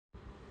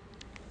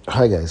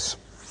Hi, guys.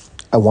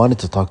 I wanted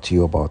to talk to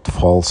you about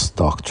false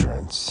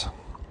doctrines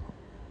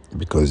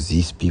because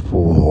these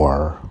people who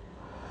are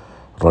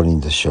running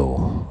the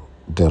show,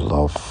 they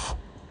love,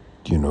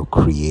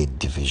 create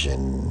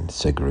division,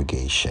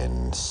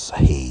 segregations,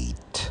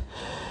 hate,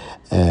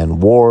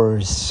 and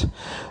wars.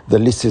 The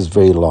list is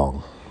very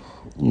long.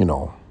 You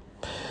know,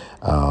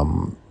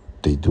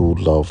 they do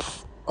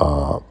love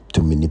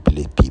to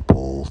manipulate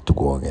people to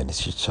go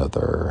against each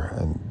other.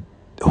 And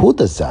who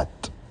does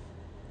that?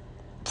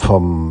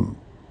 From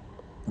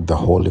the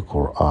Holy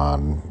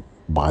Quran,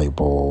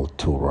 Bible,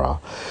 Torah,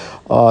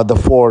 the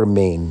four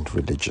main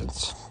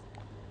religions.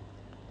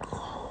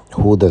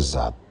 Who does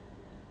that?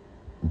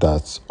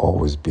 That's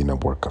always been a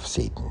work of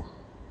Satan.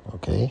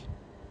 Okay,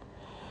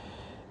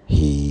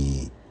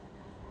 he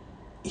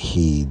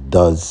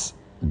does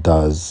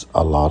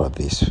a lot of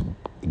this.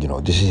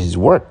 This is his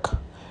work.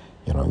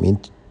 You know what I mean?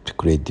 To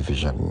create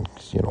division.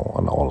 And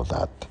all of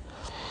that.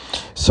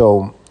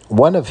 So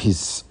one of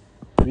his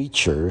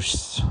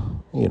preachers,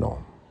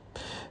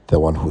 the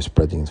one who's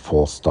spreading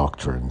false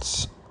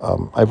doctrines.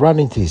 I ran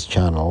into his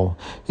channel.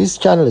 His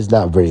channel is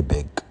not very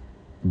big,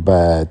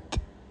 but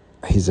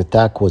his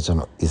attack was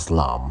on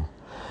Islam.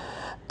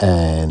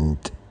 And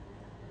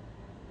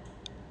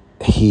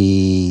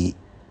he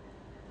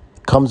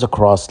comes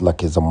across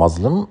like he's a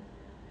Muslim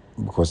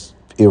because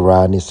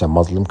Iran is a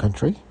Muslim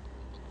country.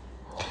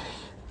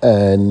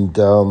 And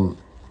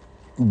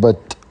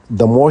but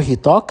the more he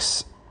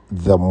talks,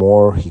 the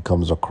more he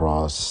comes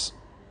across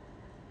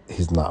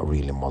he's not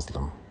really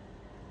Muslim.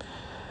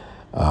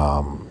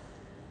 I'm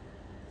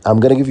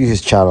going to give you his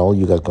channel.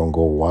 You guys can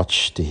go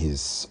watch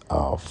his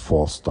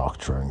false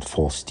doctrine,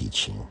 false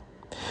teaching.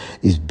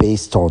 It's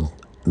based on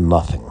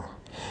nothing.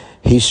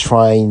 He's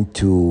trying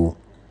to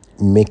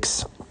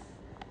mix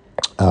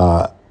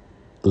the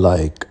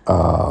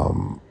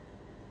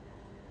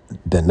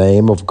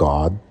name of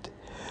God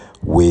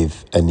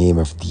with a name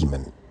of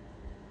demon.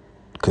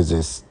 Because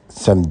there's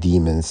some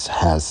demons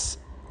has,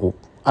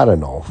 I don't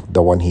know,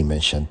 the one he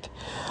mentioned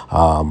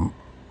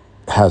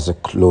has a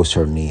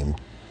closer name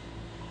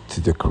to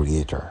the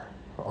creator,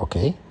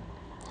 okay?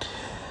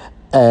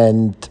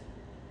 And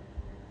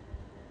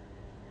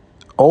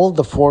all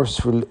the four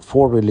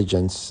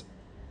religions,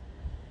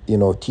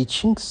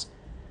 teachings,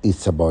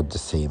 it's about the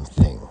same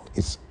thing.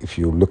 It's, if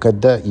you look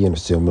at the,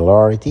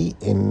 similarity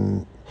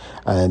in,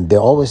 and they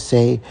always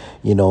say,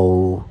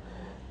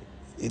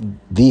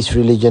 this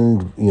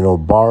religion,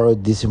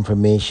 borrowed this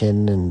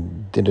information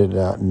and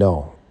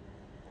no.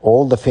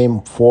 All the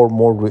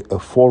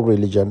four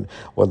religion,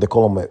 what they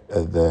call them,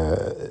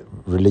 the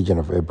religion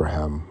of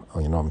Abraham,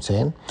 you know what I'm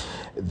saying?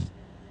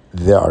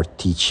 They are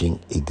teaching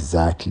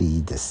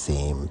exactly the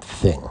same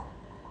thing.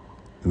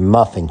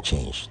 Nothing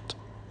changed.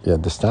 You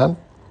understand?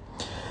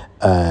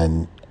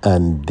 And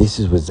this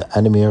is what the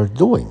enemy are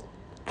doing.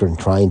 They're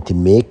trying to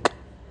make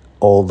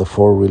all the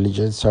four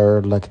religions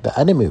are like the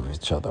enemy of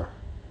each other.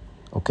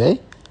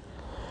 Okay?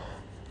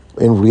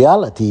 In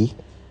reality,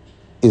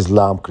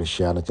 Islam,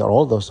 Christianity,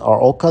 all those are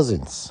all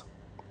cousins.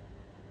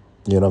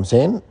 You know what I'm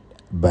saying?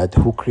 But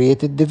who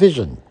created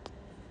division?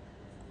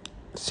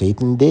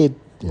 Satan did,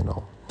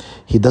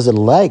 He doesn't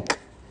like,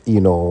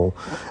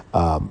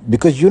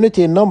 because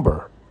unity in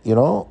number, we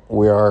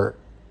are,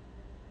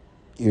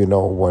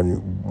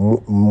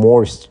 when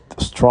more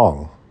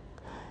strong,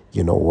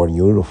 when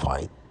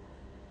unified.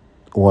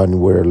 When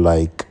we're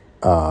like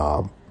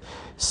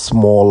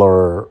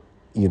smaller,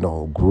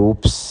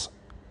 groups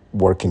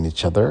working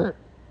each other,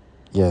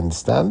 you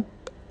understand?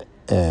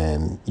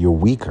 And you're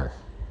weaker.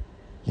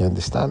 You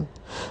understand?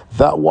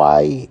 That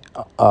why,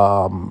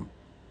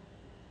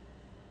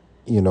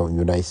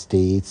 United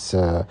States,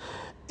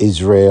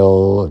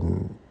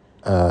 Israel,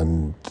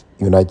 and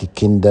United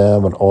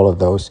Kingdom, and all of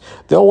those,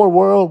 they all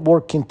were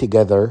working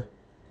together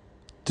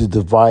to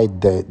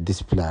divide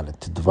this planet,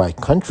 to divide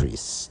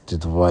countries, to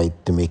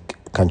make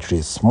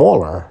countries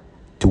smaller,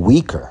 to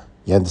weaker.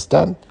 You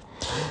understand?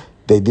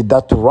 They did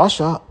that to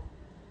Russia.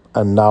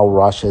 And now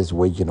Russia is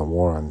waging a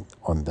war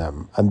on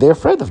them. And they're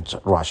afraid of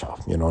Russia,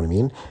 you know what I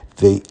mean?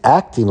 They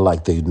acting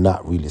like they're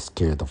not really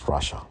scared of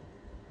Russia.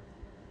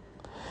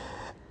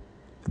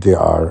 They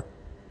are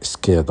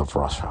scared of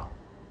Russia.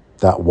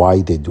 That's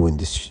why they're doing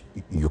this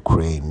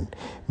Ukraine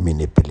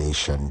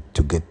manipulation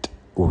to get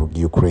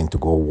Ukraine to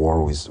go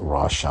war with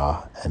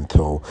Russia, and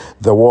so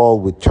the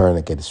world would turn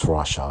against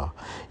Russia.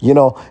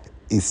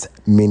 It's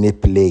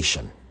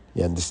manipulation.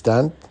 You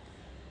understand?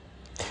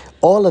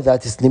 All of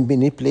that is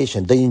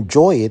manipulation. They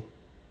enjoy it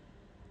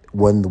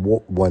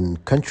when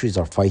countries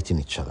are fighting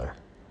each other,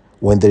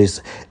 when there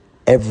is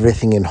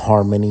everything in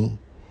harmony.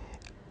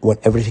 When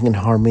everything in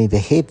harmony, they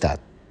hate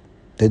that.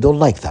 They don't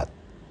like that.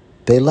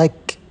 They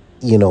like,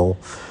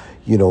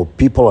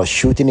 people are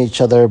shooting each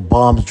other,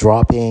 bombs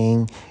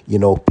dropping,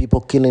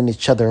 people killing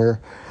each other,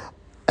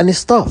 and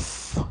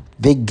stuff.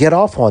 They get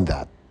off on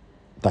that,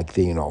 like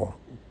they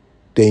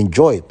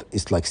enjoy it.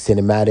 It's like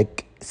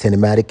cinematic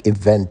cinematic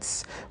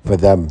events for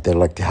them. They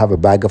like to have a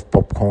bag of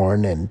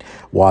popcorn and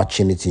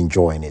watching it,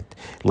 enjoying it.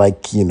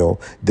 Like,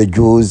 the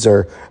Jews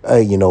are,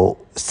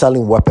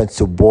 selling weapons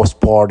to both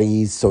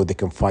parties so they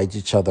can fight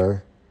each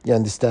other. You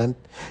understand?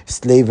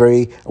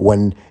 Slavery,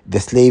 when the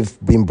slave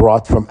being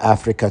brought from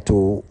Africa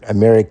to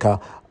America,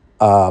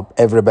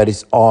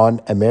 everybody's on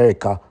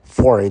America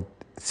for it,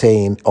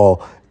 saying,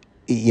 oh,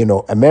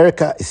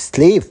 America is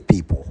slave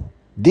people,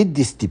 did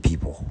this to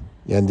people.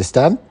 You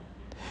understand?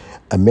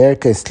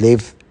 America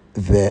enslaved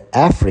the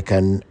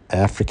African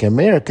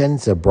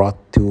Americans are brought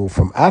to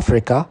from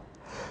Africa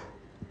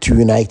to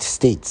United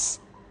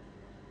States.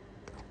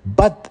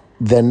 But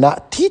they're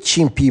not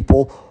teaching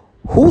people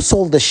who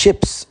sold the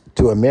ships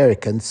to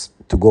Americans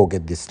to go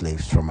get these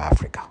slaves from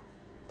Africa.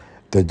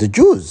 They're the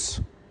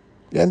Jews.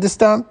 You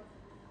understand?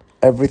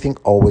 Everything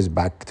always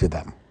back to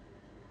them.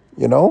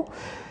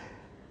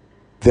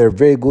 They're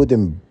very good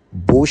in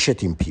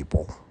bullshitting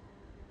people.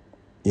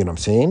 You know what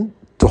I'm saying?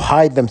 To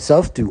hide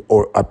themselves to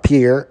or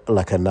appear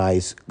like a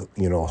nice,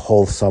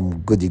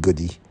 wholesome,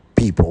 goody-goody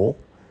people.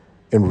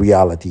 In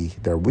reality,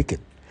 they're wicked.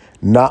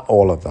 Not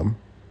all of them.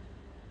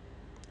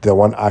 The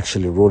one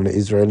actually ruling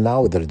Israel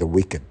now, they're the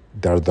wicked.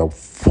 They're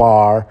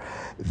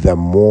the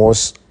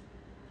most,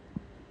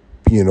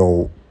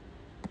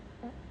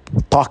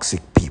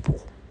 toxic people.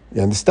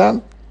 You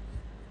understand?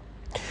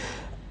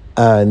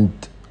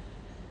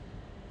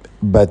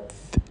 But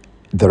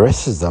the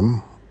rest of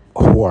them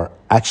who are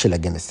actually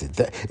against it.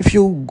 If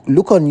you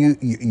look on your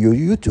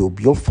YouTube,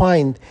 you'll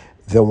find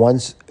the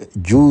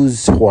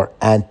Jews who are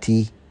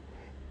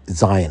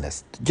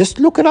anti-Zionist. Just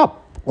look it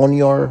up on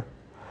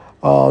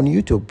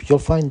YouTube. You'll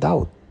find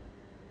out.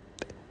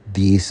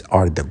 These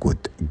are the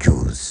good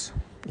Jews.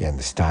 You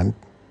understand?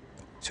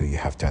 So you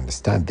have to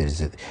understand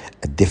there's a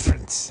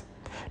difference.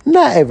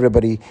 Not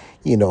everybody,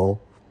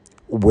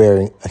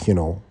 wearing,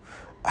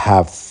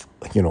 have,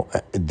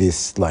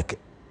 this like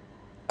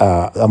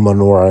a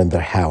menorah in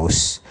their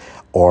house,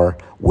 or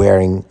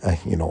wearing, a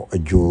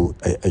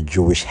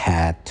Jewish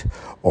hat,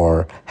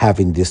 or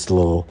having this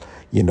little,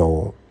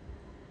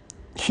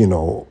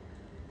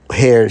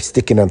 hair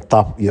sticking on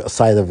top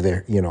side of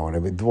their, what I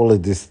mean, all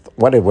of this,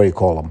 whatever you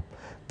call them,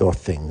 those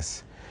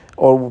things,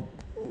 or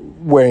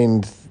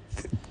wearing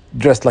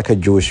dressed like a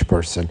Jewish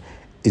person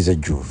is a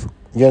Jew.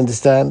 You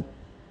understand?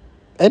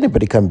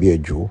 Anybody can be a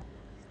Jew.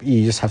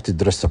 You just have to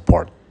dress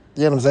apart.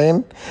 You know what I'm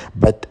saying?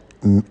 But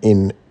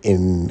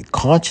in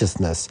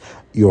consciousness,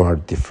 you are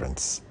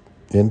different.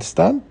 You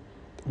understand?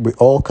 We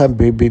all can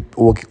we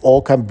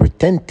all can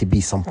pretend to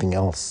be something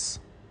else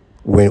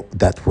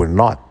that we're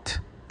not.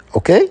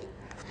 Okay?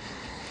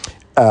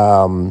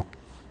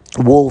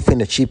 Wolf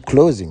in a cheap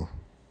clothing.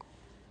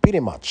 Pretty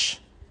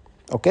much.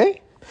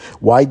 Okay?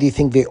 Why do you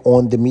think they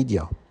own the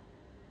media?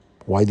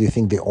 Why do you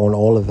think they own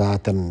all of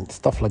that and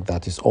stuff like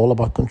that? It's all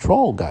about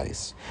control,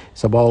 guys.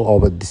 It's all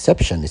about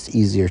deception. It's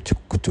easier to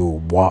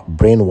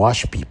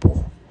brainwash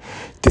people.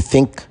 To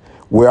think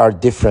we are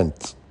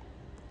different.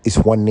 It's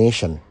one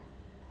nation.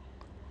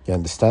 You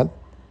understand?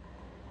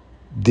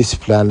 This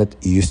planet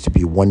used to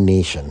be one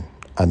nation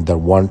under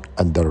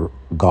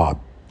God.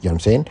 You know what I'm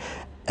saying?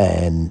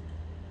 And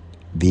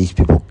these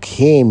people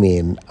came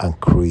in and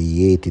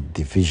created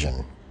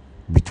division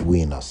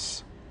between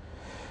us.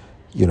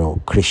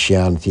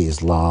 Christianity,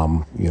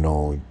 Islam,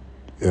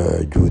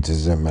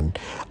 Judaism, and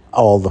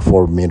all the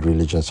four main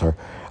religions are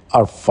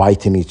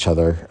fighting each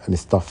other and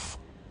stuff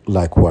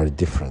like we're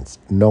different.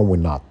 No, we're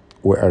not.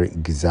 We are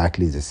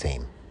exactly the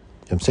same. You know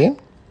what I'm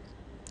saying?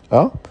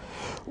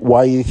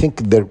 Why you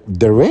think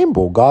the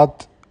rainbow,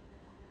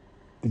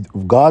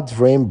 God's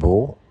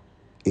rainbow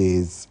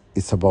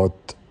it's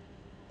about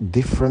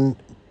different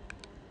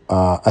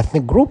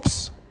ethnic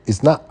groups.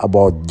 It's not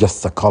about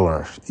just the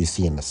color you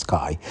see in the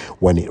sky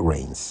when it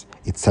rains.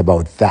 It's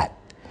about that.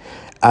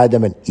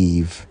 Adam and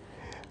Eve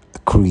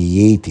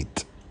created,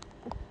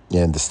 you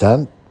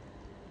understand,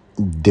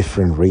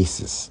 different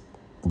races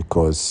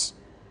because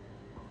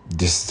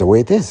this is the way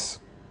it is.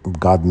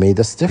 God made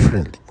us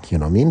differently, you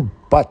know what I mean?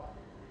 But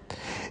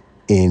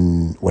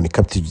when it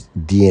comes to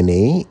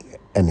DNA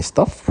and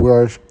stuff,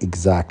 we're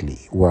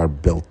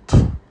built,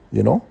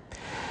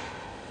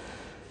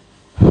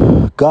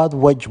 God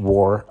waged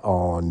war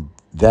on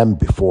them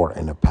before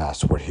in the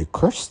past where he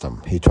cursed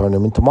them. He turned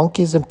them into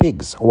monkeys and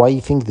pigs. Why do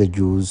you think the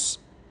Jews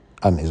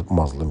and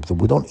Muslims,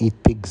 we don't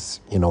eat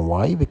pigs? You know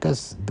why?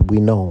 Because we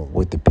know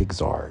what the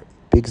pigs are.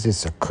 Pigs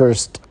is a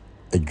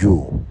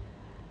Jew.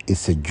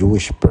 It's a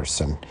Jewish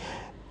person.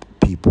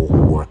 People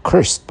who are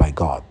cursed by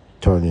God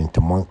turn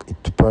into monkey.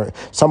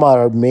 Some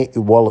are made,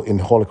 well, in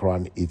Holy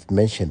Quran, it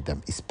mentioned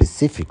them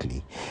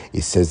specifically.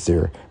 It says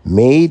they're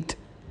made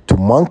to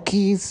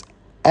monkeys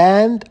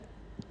and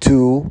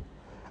to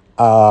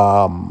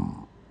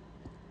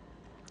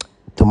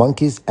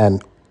monkeys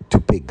and to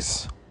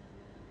pigs.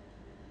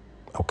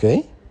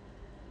 Okay?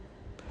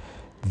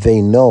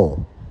 They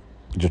know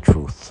the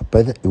truth.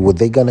 But were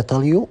they going to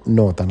tell you?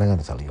 No, they're not going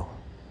to tell you.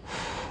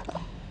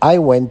 I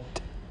went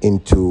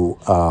into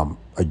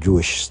a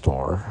Jewish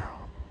store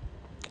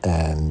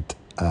and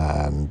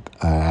and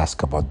I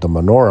asked about the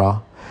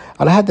menorah,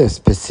 and I had the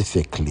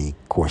specifically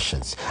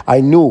questions.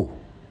 I knew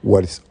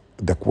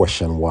the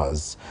question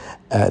was,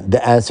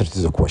 the answer to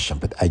the question,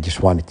 but I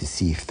just wanted to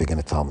see if they're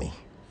gonna tell me.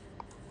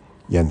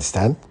 You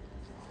understand?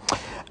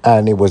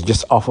 And it was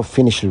just off of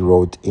Finchley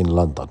Road in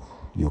London,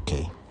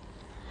 UK.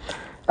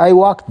 I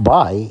walked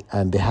by,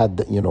 and they had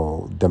the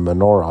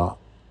menorah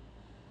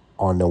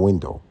on the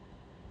window,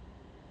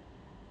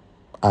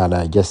 and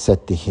I just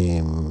said to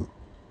him,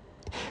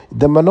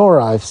 the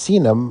menorah, I've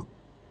seen them.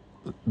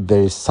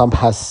 There's some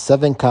has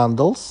 7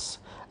 candles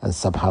and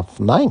some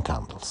have 9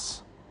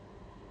 candles.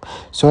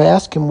 So I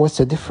asked him, what's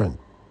the difference?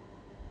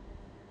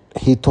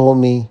 He told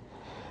me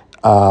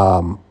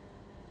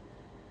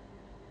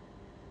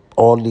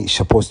only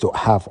supposed to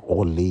have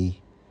only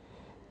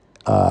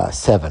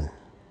 7.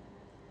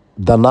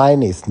 The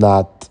 9 is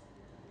not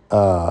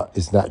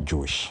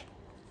Jewish.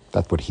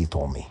 That's what he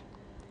told me.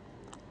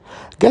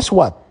 Guess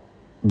what?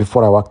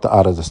 Before I walked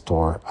out of the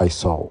store, I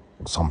saw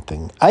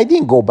something. I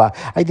didn't go back.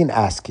 I didn't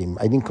ask him.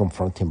 I didn't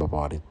confront him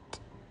about it.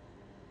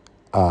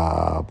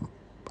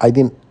 I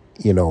didn't,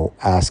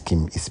 ask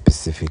him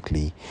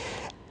specifically,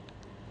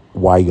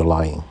 why you're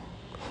lying.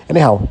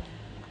 Anyhow,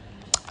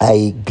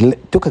 I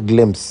took a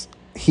glimpse.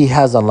 He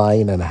has a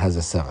 9 and has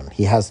a 7.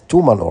 He has 2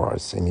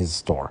 menorahs in his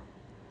store.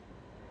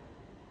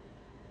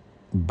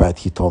 But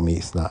he told me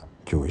it's not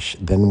Jewish.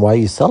 Then why are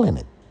you selling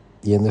it?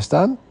 You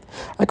understand?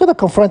 I could have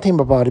confronted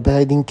him about it, but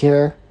I didn't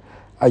care.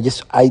 I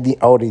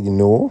already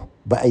know,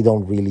 but I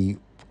don't really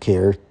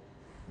care.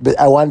 But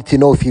I wanted to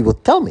know if he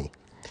would tell me.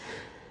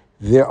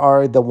 There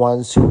are the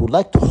ones who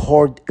like to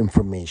hoard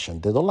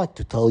information. They don't like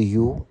to tell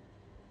you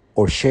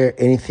or share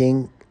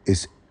anything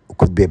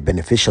could be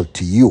beneficial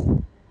to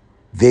you.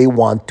 They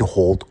want to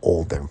hold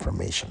all the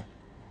information.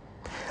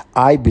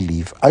 I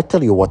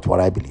tell you what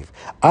I believe.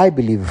 I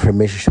believe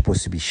information is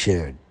supposed to be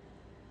shared.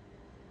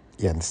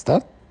 You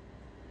understand?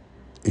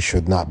 It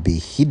should not be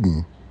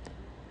hidden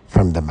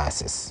from the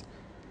masses.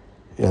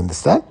 You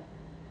understand?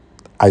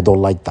 I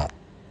don't like that.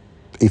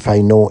 If I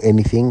know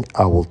anything,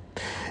 I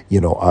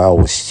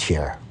always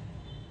share.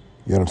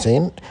 You know what I'm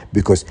saying?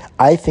 Because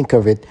I think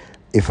of it,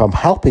 if I'm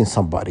helping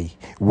somebody,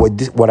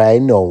 what I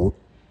know,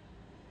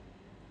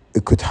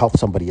 it could help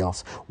somebody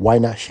else. Why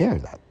not share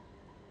that?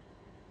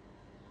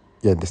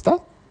 You understand?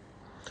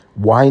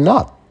 Why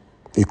not?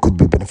 It could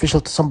be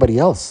beneficial to somebody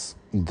else.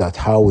 That's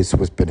how it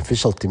was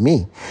beneficial to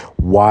me.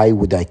 Why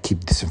would I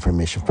keep this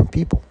information from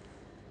people?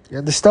 You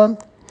understand?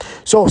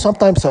 So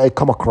sometimes I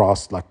come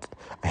across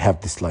I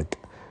have this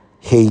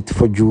hate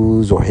for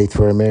Jews or hate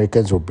for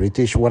Americans or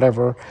British,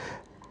 whatever.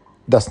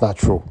 That's not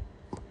true.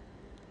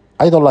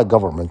 I don't like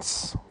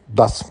governments.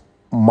 That's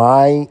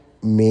my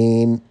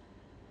main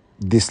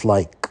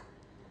dislike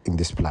in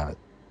this planet.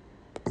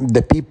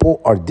 The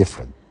people are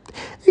different.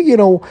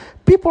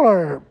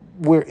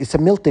 It's a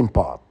melting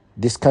pot.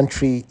 This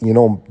country,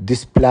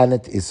 this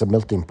planet is a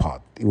melting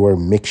pot. We're a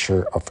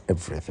mixture of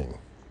everything.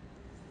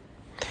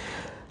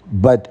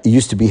 But it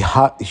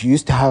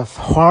used to have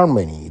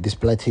harmony. This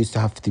planet used to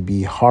have to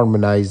be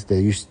harmonized.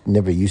 There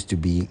never used to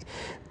be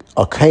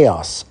a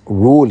chaos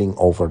ruling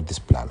over this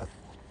planet.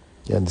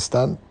 You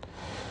understand?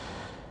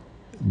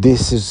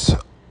 This is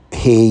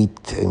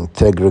hate and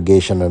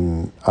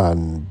segregation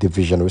and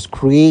division was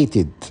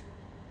created.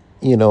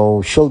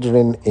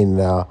 Children in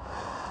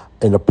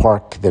a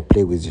park, they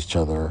play with each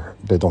other.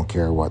 They don't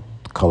care what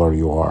color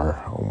you are,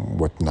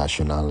 what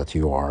nationality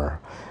you are.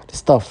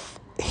 Stuff,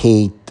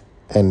 hate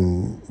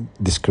and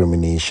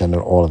discrimination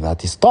and all of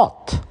that is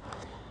taught,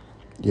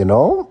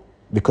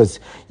 because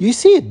you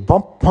see it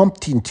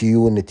pumped into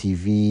you in the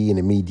TV, in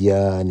the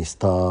media and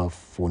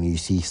stuff. When you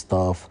see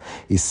stuff,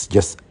 it's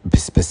just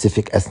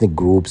specific ethnic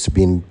groups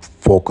being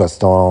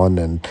focused on,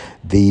 and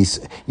these,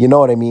 you know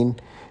what I mean?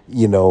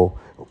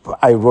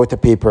 I wrote a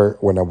paper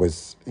when I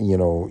was,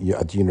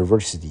 at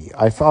university.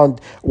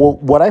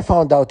 What I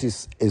found out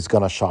is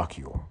gonna shock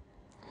you.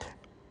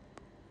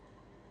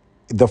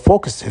 The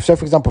focus. So,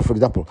 for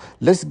example,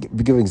 let's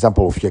give an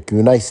example of the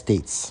United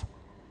States.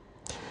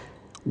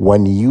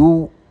 When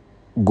you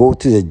go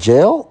to the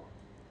jail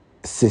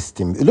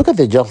system, look at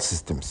the jail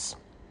systems,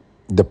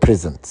 the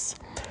prisons.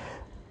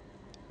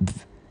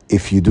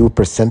 If you do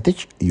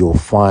percentage, you'll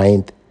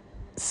find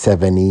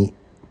 70%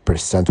 or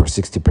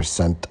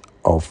 60%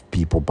 of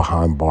people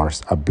behind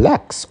bars are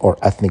blacks or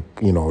ethnic,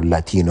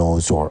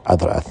 Latinos or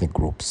other ethnic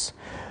groups.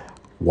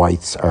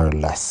 Whites are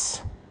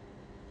less.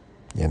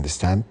 You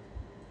understand?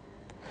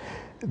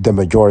 The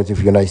majority of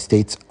the United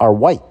States are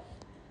white.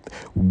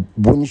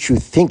 Wouldn't you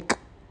think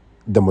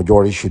the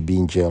majority should be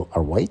in jail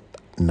are white,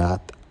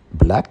 not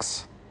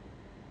blacks?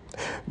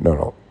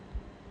 No.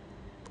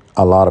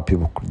 A lot of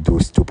people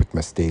do stupid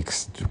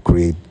mistakes,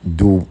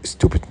 do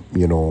stupid,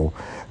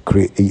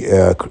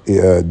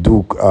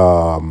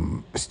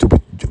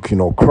 stupid,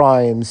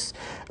 crimes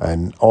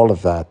and all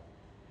of that.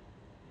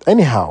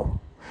 Anyhow,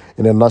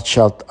 in a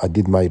nutshell, I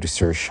did my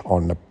research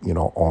on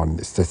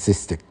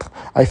statistic.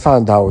 I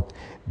found out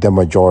the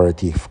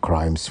majority of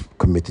crimes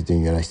committed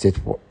in the United States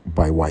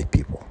by white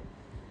people.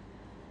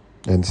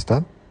 You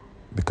understand?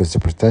 because the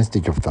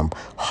percentage of them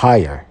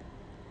higher,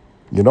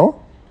 you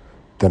know,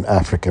 than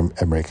African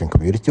American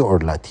community or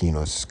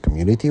Latinos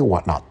community or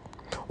whatnot,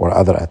 or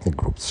other ethnic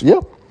groups.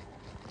 Yeah.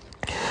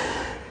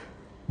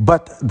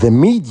 But the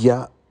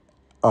media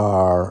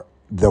are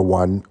the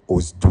one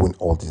who's doing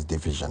all this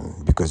division,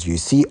 because you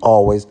see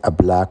always a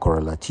black or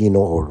a Latino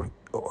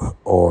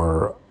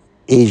or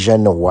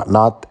Asian or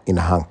whatnot in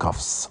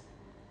handcuffs.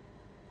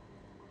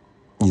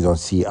 You don't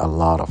see a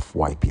lot of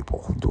white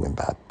people doing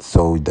that.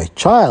 So the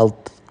child,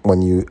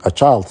 when a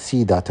child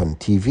see that on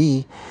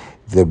TV,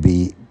 they'll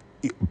be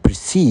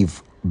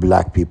perceive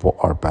black people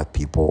are bad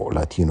people,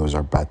 Latinos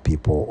are bad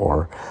people,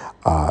 or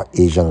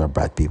Asian are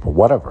bad people,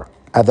 whatever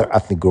other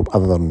ethnic group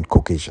other than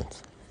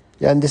Caucasians.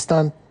 You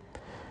understand?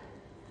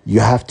 You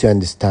have to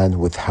understand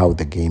with how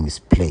the game is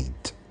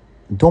played.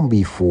 Don't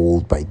be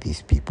fooled by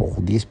these people.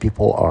 These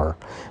people are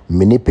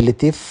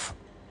manipulative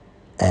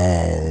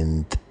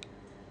and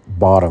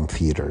bottom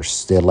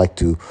feeders. They like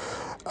to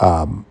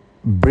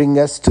bring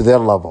us to their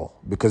level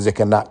because they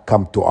cannot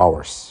come to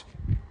ours.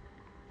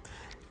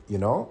 You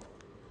know?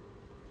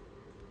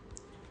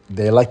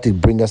 They like to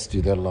bring us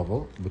to their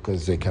level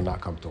because they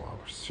cannot come to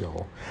ours.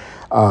 So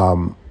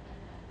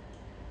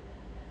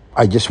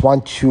I just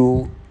want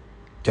you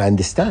to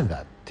understand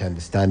that. To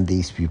understand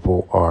these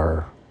people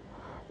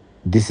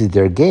this is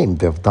their game.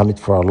 They've done it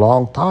for a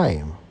long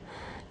time.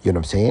 You know what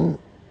I'm saying?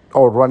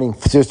 Or running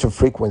certain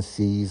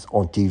frequencies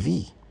on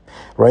TV.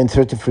 Running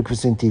certain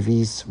frequencies on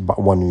TVs, but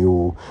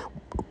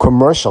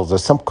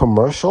there's some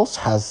commercials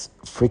has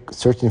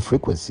certain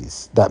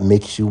frequencies that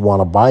makes you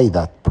want to buy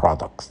that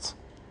product.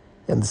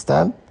 You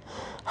understand?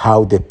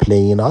 How they're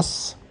playing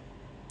us,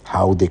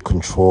 how they're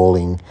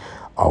controlling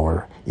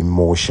our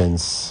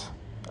emotions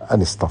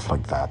and stuff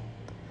like that.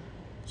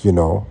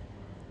 Or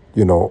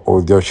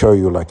they'll show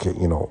you like,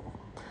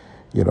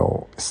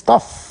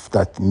 stuff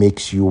that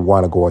makes you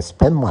want to go and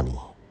spend money.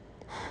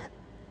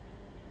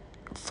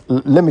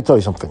 Let me tell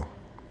you something.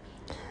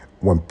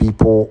 When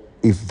people,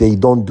 if they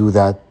don't do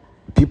that,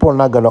 people are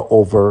not going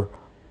to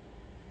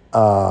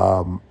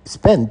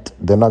spend.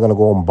 They're not going to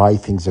go and buy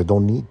things they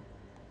don't need.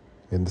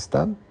 You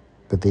understand?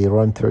 That they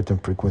run certain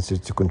frequencies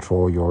to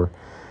control your,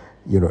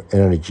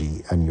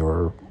 energy and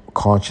your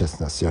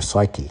consciousness, your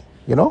psyche,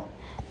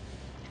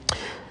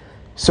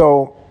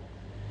 So,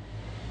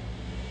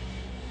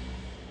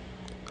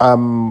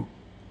 I'm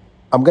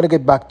going to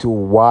get back to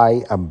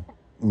why I'm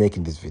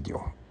making this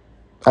video.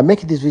 I'm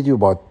making this video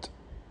about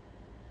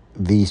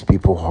these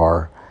people who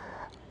are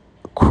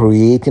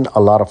creating a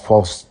lot of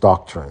false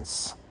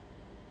doctrines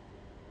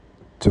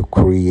to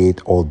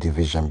create all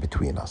division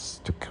between us,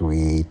 to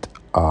create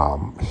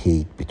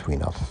hate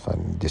between us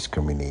and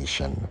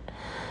discrimination,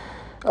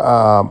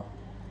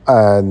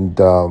 and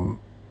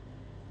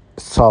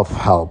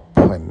self-help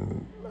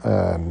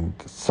and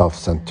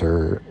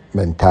self-centered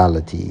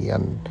mentality,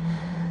 and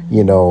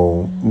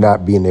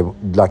not being able,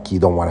 like, you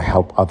don't want to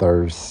help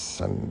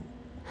others, and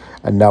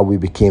now we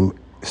became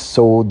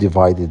so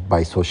divided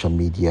by social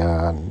media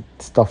and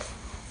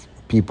stuff.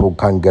 People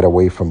can't get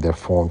away from their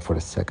phone for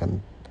a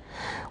second.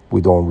 We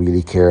don't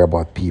really care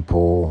about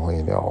people.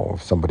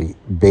 If somebody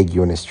beg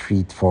you on the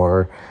street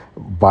to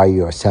buy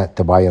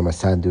him a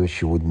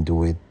sandwich, you wouldn't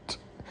do it.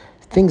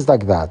 Things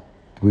like that.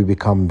 We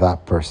become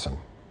that person.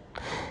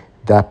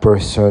 That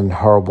person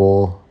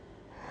horrible,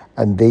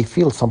 and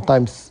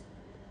sometimes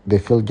they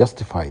feel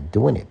justified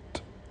doing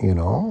it.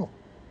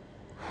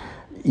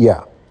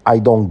 Yeah, I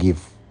don't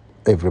give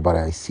everybody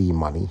I see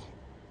money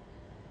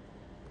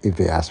if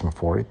they ask me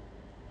for it.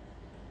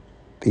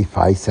 If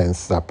I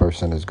sense that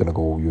person is going to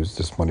go use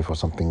this money for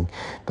something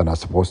they're not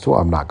supposed to,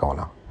 I'm not going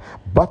to.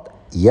 But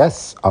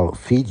yes, I'll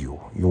feed you.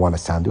 You want a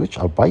sandwich?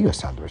 I'll buy you a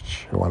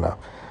sandwich. You want a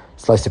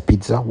slice of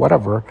pizza,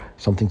 whatever,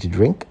 something to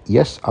drink?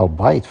 Yes, I'll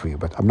buy it for you,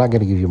 but I'm not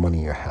going to give you money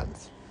in your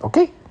hands.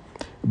 Okay?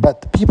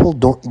 But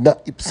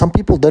some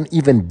people don't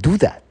even do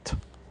that.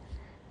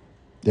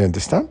 You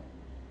understand?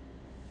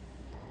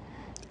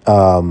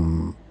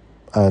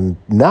 And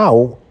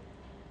now,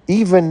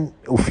 even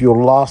if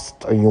you're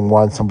lost and you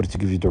want somebody to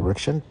give you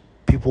direction,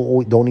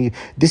 people don't even,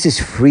 this is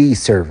free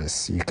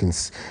service. You can,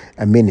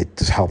 a minute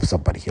to help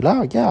somebody.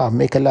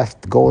 Make a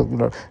left,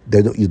 go.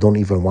 You don't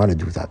even want to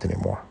do that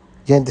anymore.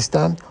 You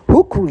understand?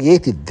 Who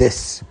created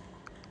this?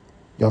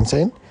 You know what I'm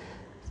saying?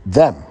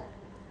 Them.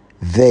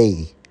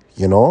 They,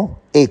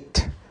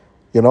 it,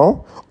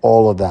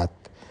 all of that.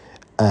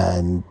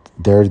 And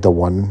they're the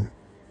one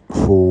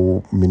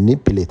who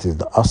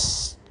manipulated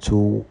us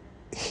to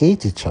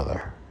hate each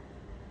other.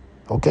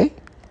 Okay?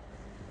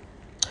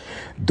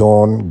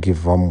 Don't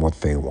give them what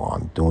they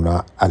want. Do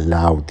not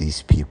allow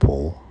these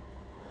people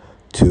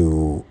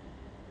to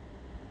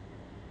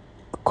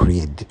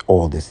create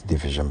all this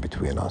division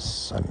between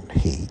us and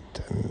hate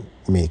and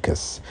make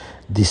us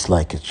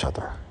dislike each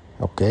other.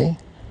 Okay?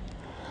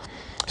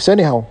 So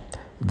anyhow,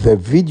 the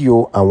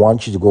video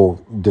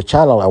the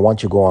channel I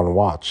want you to go and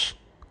watch,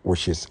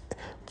 which is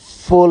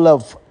full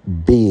of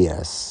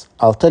BS.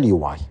 I'll tell you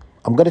why.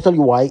 I'm going to tell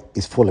you why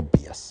it's full of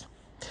BS.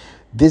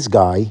 This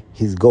guy,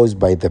 he goes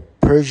by the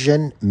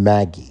Persian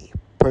Maggie.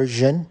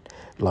 Persian,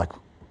 like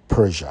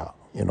Persia,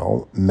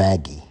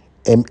 Maggie,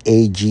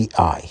 Magi,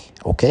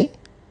 okay?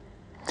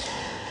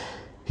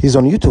 He's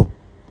on YouTube.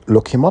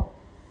 Look him up.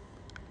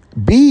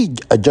 Be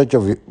a judge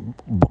of it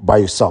by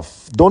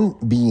yourself.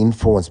 Don't be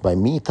influenced by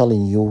me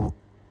telling you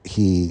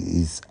he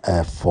is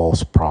a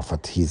false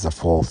prophet. He's a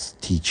false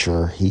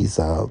teacher. He's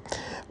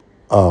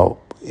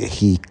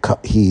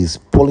he's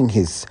pulling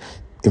his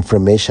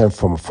information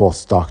from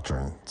false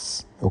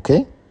doctrines.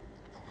 Okay.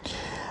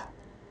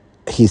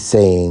 He's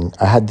saying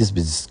I had this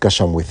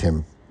discussion with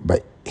him,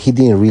 but he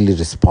didn't really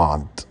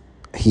respond.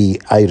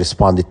 I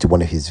responded to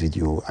one of his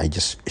videos. I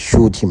just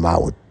shooed him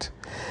out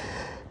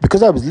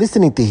because I was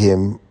listening to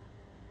him,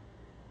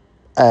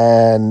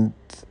 and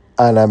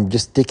I'm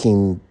just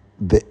taking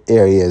the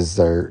areas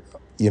that are,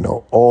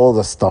 all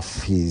the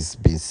stuff he's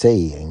been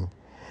saying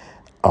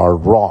are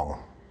wrong,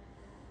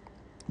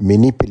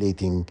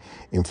 manipulating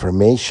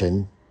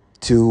information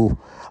to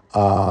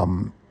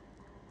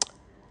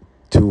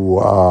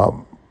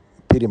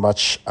pretty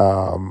much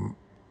to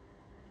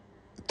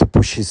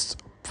push his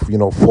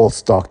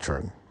false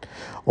doctrine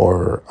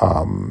or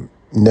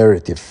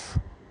narrative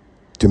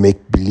to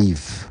make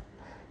believe.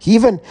 He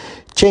even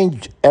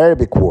changed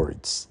Arabic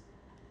words.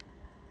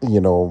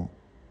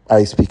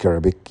 I speak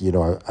Arabic,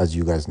 as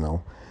you guys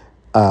know.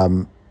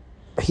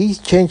 He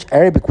changed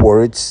Arabic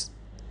words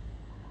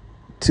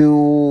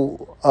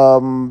to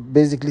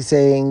basically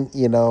saying,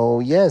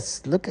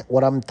 yes, look at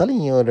what I'm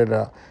telling you.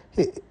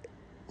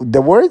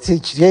 The words he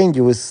changed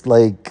was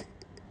like,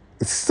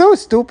 it's so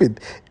stupid.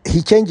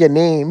 He changed the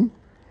name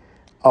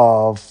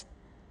of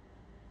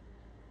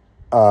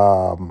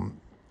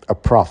a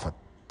prophet,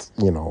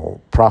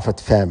 prophet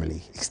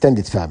family,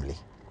 extended family.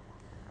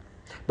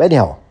 But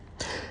anyhow,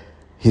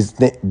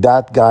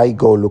 that guy,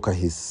 go look at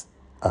his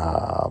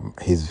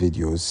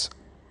videos,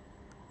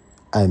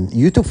 and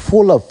YouTube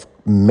full of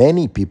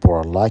many people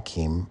are like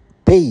him,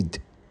 paid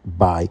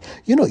by,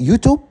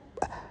 YouTube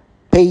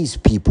pays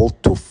people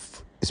to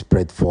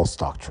spread false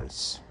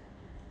doctrines.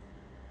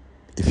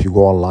 If you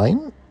go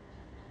online,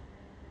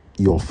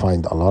 you'll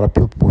find a lot of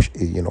people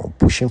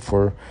pushing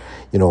for,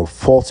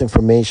 false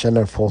information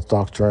and false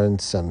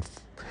doctrines and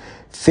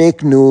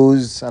fake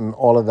news and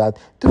all of that.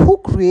 Who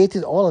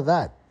created all of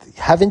that?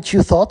 Haven't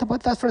you thought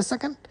about that for a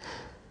second?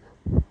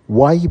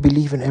 Why you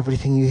believe in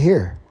everything you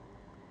hear?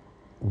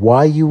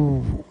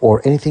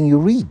 Or anything you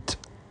read?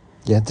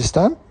 You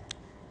understand?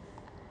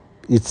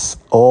 It's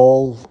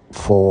all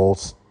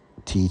false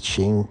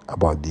teaching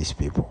about these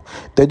people.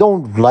 They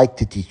don't like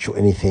to teach you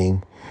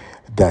anything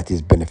that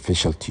is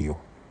beneficial to you.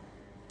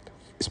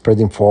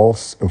 Spreading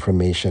false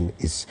information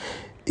is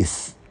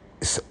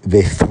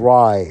they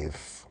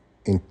thrive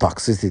in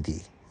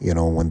toxicity,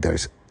 when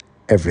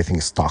everything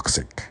is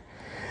toxic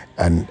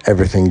and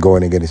everything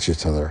going against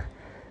each other.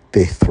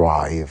 They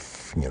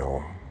thrive,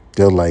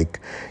 They're like,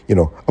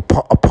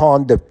 a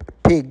pond of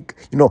pig,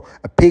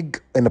 a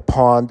pig in a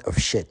pond of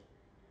shit.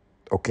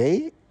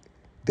 Okay?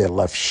 They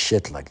love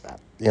shit like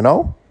that,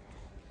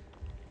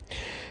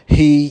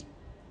 He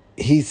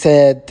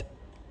said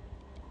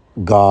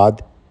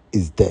God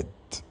is dead.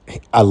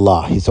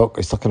 Allah. He's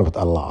talking about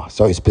Allah.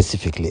 So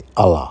specifically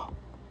Allah.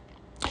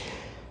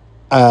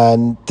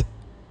 And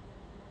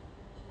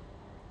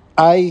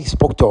I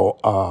spoke to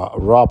a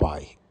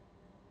rabbi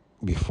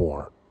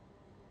before,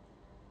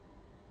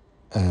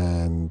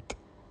 and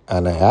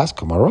I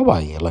asked him, a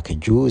rabbi, like a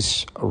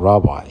Jewish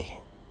rabbi,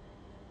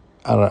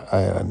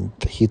 and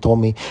he told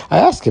me. I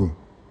asked him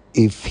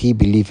if he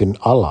believed in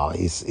Allah.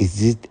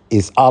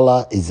 Is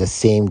Allah is the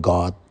same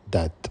God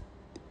that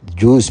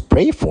Jews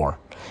pray for?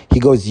 He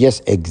goes,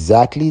 yes,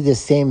 exactly the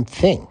same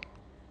thing.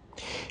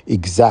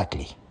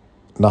 Exactly,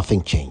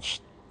 nothing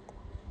changed.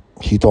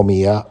 He told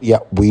me, yeah,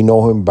 we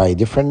know him by a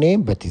different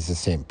name, but he's the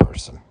same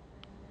person.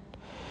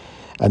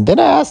 And then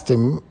I asked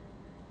him,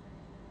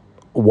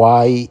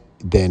 why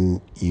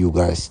then you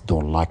guys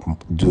don't like,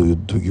 do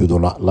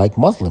not like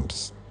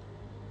Muslims?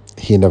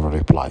 He never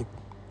replied.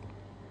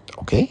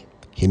 Okay?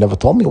 He never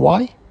told me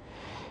why.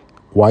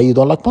 Why you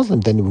don't like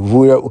Muslims? Then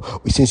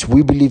since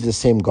we believe the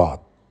same God,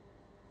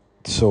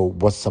 so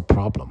what's the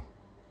problem?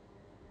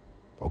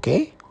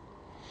 Okay?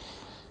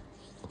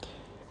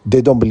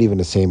 They don't believe in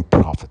the same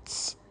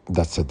prophets.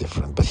 That's a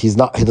different. But he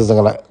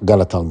doesn't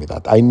gonna tell me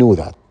that. I knew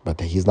that,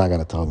 but he's not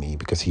gonna tell me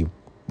because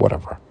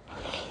whatever.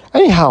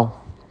 Anyhow,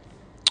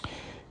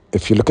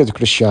 if you look at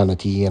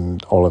Christianity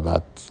and all of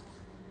that,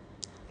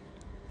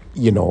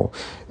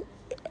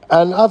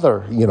 and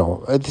other,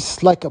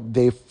 it's like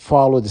they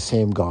follow the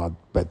same God,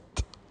 but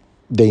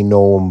they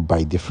know him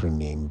by different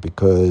name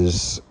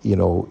because,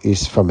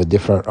 it's from a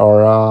different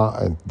era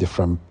and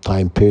different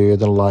time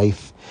period in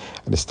life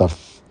and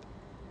stuff.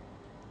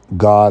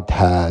 God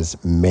has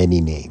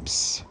many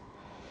names.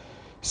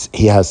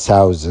 He has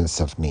thousands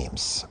of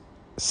names.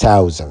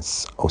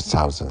 Thousands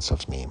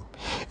of names.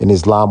 In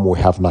Islam, we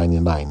have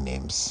 99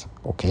 names,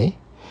 okay?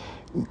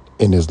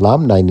 In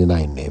Islam,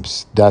 99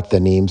 names. That the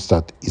names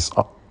that is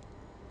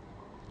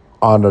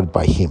honored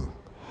by him.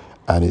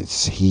 And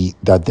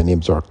that the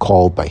names are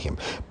called by him.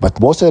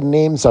 But most of the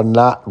names are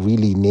not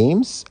really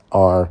names,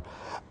 are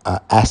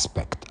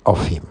aspect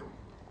of him,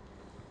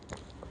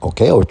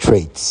 okay, or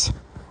traits.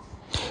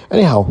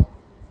 Anyhow,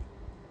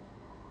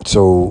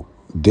 so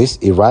this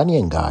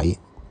Iranian guy,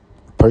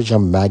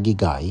 Persian Maggie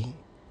guy,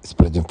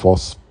 spreading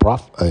false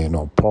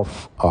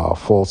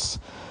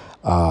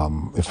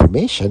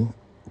information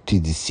to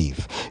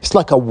deceive. It's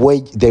like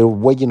they're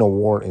waging a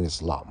war in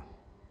Islam,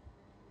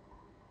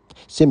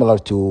 similar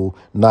to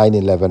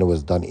 9/11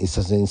 was done. It's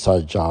an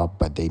inside job,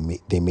 but they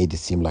made it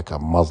seem like a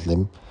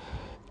Muslim,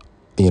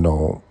 you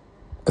know,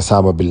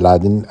 Osama bin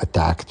Laden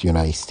attacked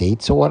United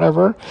States or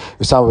whatever.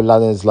 Osama bin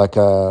Laden is like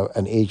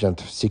an agent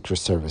of Secret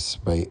Service,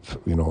 by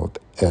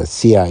a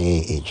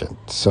CIA agent.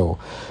 So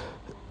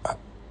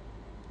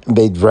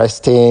they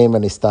dressed him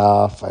and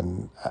stuff,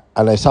 and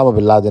Osama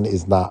bin Laden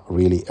is not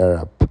really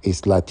Arab;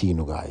 he's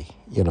Latino guy.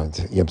 You know what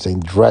I'm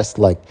saying? Dressed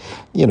like,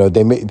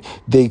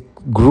 they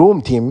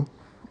groomed him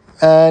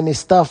and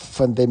stuff,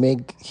 and they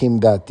make him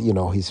that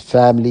his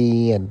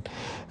family, and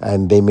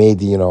they made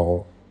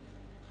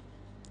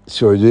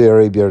Saudi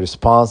Arabia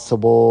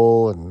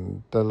responsible,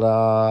 and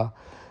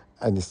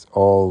and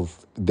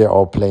they're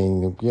all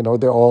playing.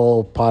 They're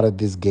all part of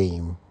this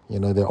game.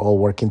 They're all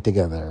working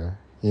together.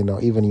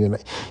 Even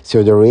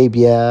Saudi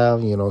Arabia,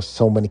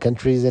 so many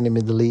countries in the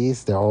Middle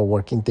East, they're all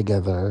working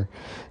together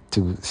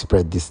to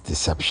spread this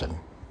deception.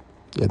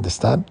 You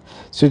understand?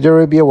 Saudi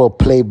Arabia will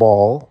play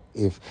ball.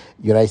 If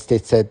United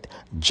States said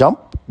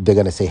jump, they're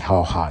gonna say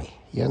how high.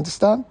 You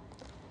understand?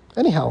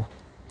 Anyhow,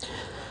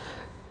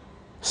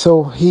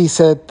 so he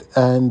said,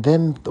 and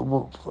then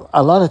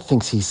a lot of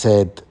things he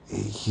said.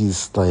 He's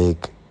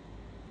saying,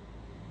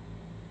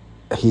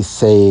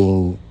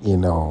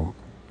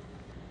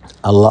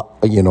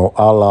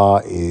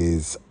 Allah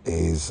is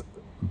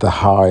the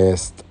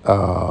highest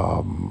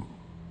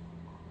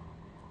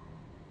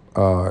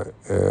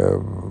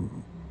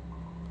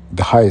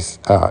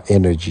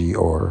energy,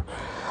 or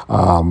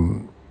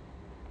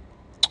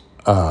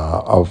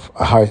of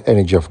highest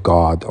energy of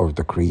God, or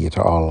the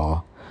Creator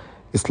Allah.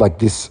 It's like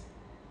this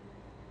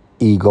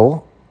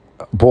eagle,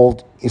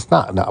 bald. It's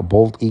not a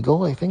bald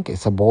eagle. I think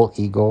it's a bald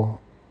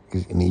eagle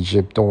in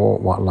Egypt or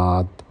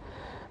whatnot,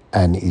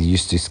 and it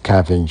used to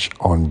scavenge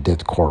on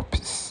dead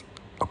corpse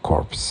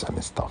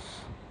and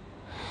stuff.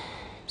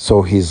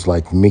 So he's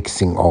like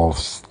mixing all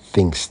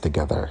things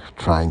together,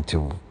 trying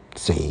to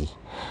say,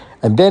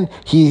 and then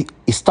he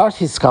starts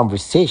his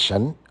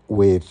conversation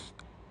with,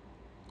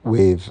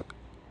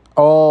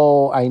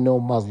 "Oh, I know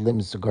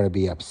Muslims are going to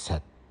be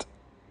upset."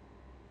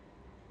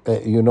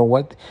 You know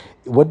what?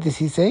 What does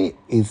he say?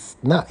 It's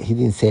not. He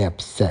didn't say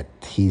upset.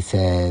 He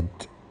said,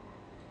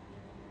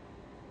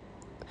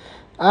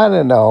 I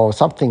don't know.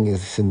 Something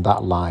is in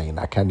that line.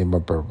 I can't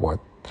remember what.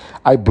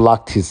 I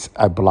blocked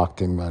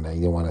him, and I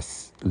didn't want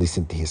to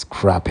listen to his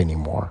crap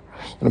anymore. You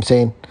know what I'm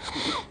saying?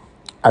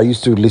 I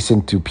used to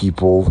listen to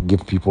people,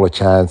 give people a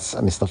chance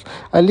and stuff.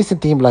 I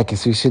listened to him like I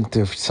listened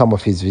to some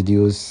of his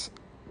videos,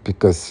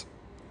 because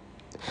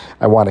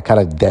I want to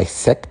kind of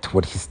dissect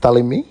what he's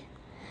telling me.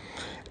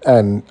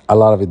 And a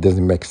lot of it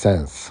doesn't make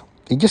sense.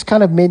 It just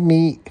kind of made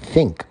me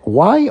think,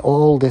 why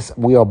all this,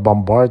 we are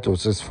bombarded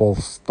with these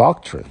false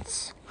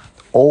doctrines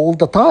all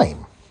the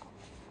time.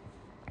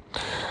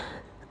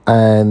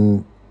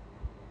 And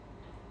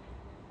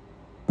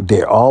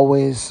they're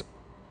always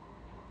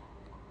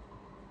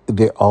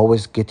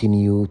getting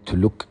you to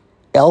look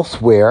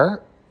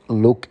elsewhere,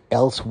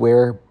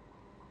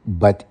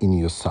 but in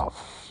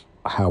yourself,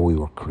 how we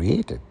were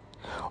created,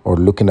 or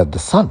looking at the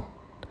sun.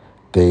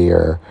 They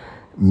are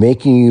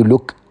making you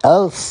look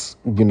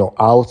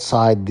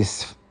outside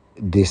this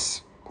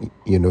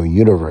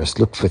universe.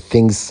 Look for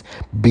things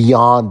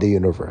beyond the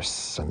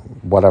universe and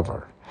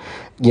whatever.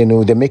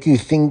 They make you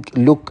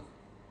look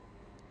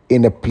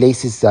in the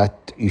places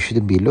that you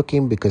shouldn't be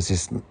looking, because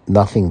there's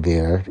nothing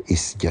there.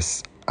 It's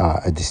just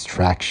a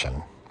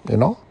distraction.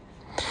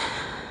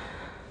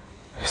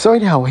 So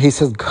anyhow, he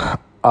says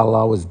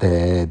Allah was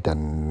dead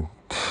and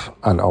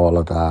all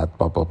of that,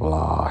 blah, blah,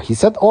 blah. He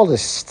said all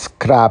this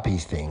crappy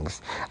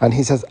things. And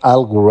he says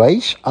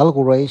Al-Quraysh,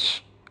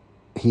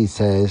 he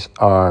says,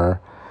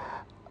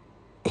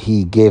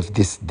 he gave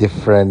this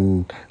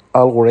different,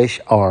 Al-Quraysh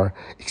are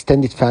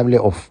extended family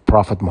of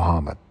Prophet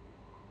Muhammad.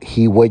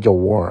 He waged a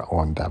war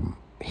on them.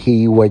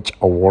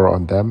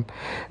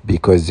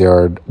 Because they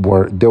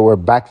were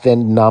back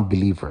then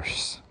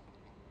non-believers.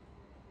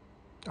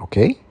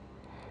 Okay?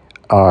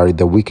 Are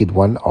the wicked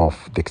one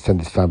of the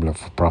extended family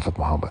of Prophet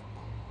Muhammad.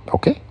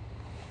 Okay?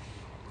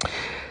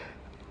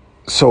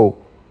 So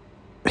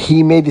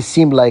he made it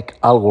seem like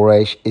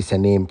Al-Quraysh is a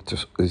name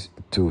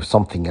to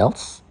something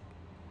else.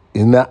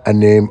 It's not a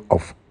name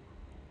of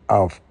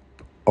a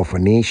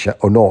nation,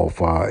 or no, of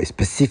a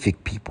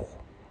specific people.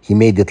 He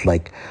made it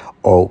like,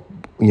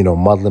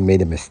 Muslim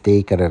made a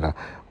mistake.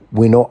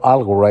 We know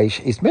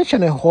Al-Quraysh is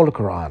mentioned in the whole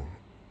Quran.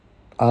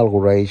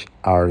 Al-Quraysh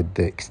are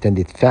the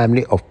extended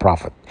family of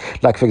Prophet.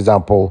 Like, for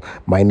example,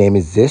 my name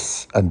is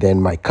this, and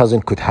then my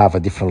cousin could have a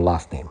different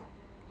last name,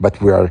 but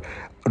we are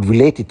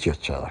related to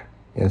each other.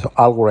 So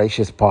Al-Quraysh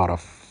is part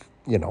of,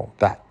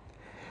 that.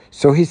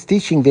 So he's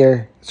teaching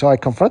there. So I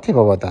confront him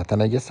about that.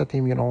 And I just said to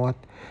him, you know what?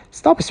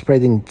 Stop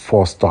spreading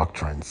false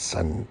doctrines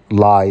and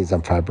lies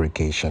and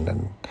fabrication.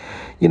 And,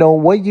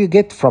 what do you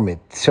get from it?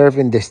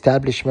 Serving the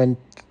establishment,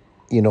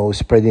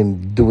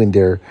 spreading, doing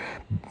their,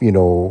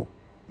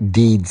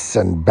 deeds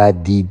and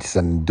bad deeds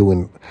and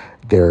doing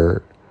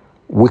their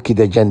wicked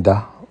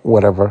agenda,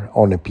 whatever,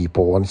 on the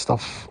people and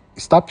stuff.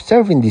 Stop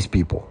serving these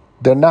people.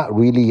 They're not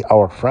really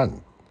our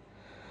friend.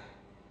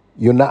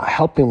 You're not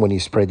helping when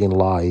you're spreading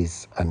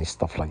lies and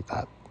stuff like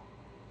that.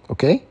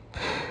 Okay?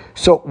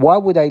 So why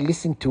would I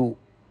listen to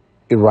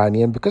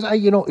Iranian? Because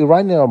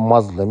Iranian are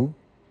Muslim,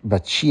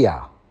 but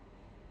Shia.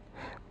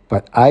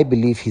 But I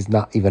believe he's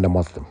not even a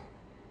Muslim.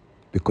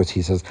 Because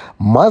he says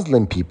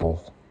Muslim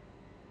people,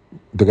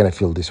 they're going to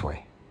feel this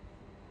way.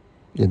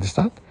 You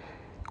understand?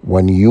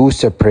 When you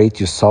separate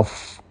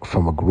yourself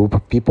from a group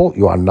of people,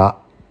 you are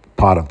not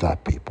part of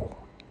that people.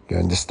 You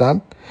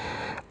understand?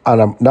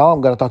 And now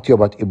I'm going to talk to you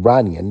about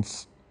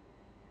Iranians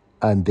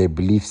and their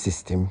belief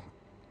system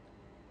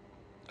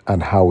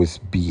and how it's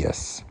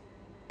BS.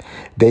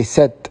 They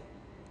said,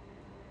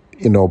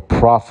 their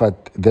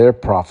prophet,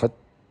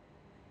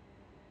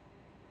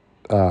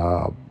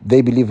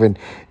 they believe in,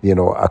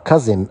 a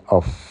cousin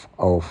of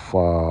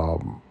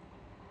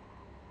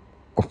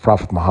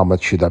Prophet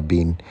Muhammad should have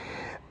been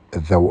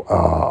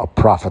the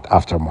prophet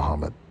after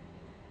Muhammad.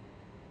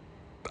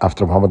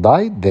 After Muhammad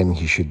died, then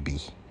he should be.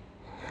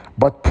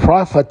 But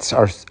prophets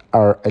are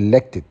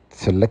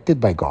selected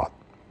by God.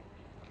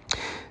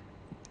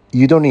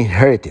 You don't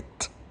inherit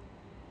it.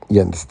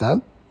 You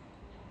understand?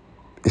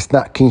 It's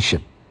not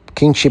kinship.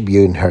 Kinship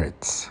you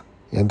inherit.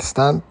 You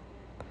understand?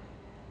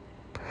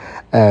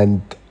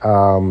 And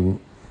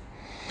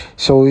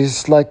so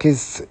it's like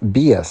it's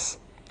BS.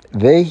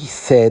 They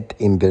said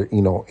in their,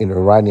 in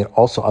Iranian,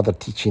 also other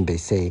teaching, they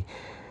say,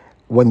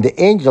 when the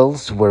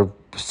angels were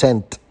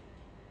sent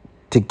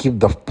to give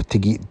the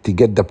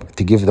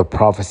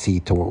prophecy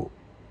to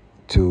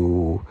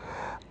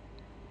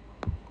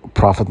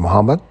Prophet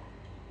Muhammad,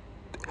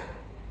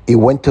 it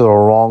went to the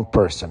wrong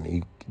person.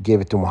 He gave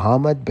it to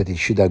Muhammad, but he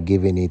should have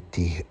given it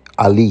to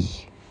Ali.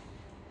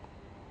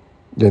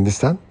 You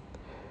understand?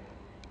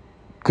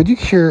 Could you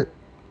hear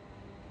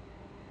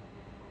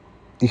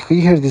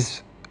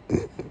this?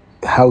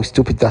 How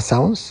stupid that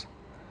sounds?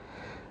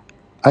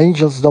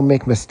 Angels don't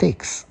make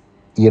mistakes.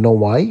 You know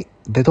why?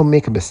 They don't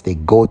make a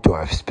mistake. Go to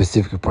a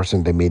specific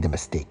person that made a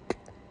mistake.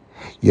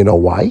 You know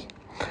why?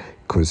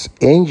 Because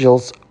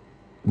angels,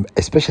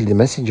 especially the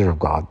messenger of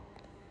God,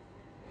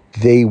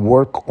 they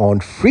work on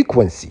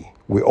frequency.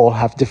 We all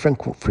have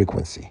different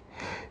frequency.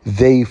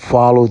 They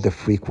follow the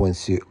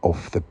frequency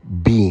of the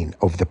being,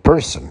 of the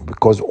person,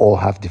 because all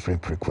have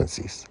different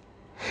frequencies.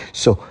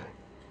 So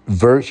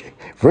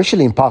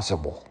virtually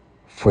impossible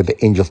for the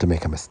angel to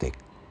make a mistake.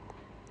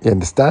 You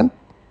understand?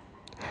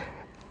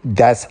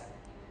 That's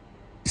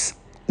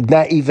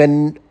not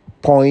even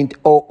point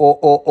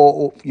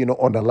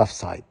on the left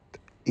side.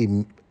 It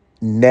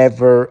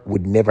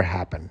would never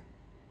happen.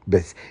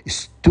 But it's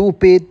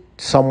stupid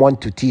someone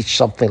to teach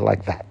something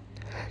like that,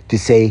 to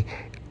say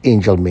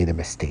angel made a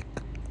mistake.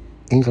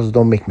 Angels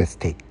don't make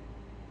mistake.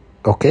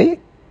 Okay?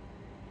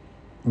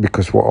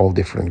 Because we're all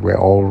different. We're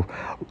all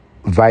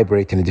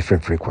vibrating a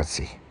different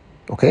frequency.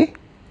 Okay?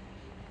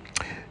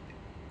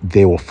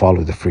 They will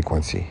follow the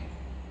frequency.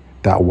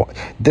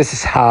 This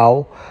is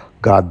how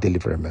God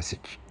delivered a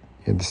message.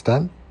 You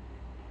understand?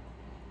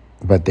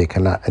 But they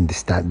cannot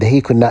understand.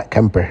 He could not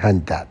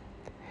comprehend that.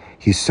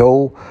 He's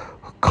so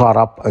caught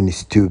up on the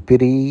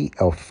stupidity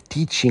of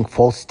teaching,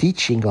 false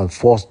teaching on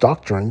false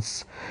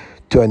doctrines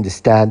to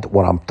understand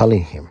what I'm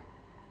telling him.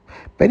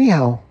 But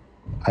anyhow,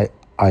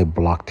 I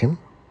blocked him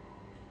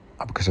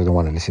because I don't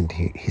want to listen to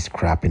his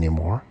crap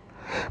anymore.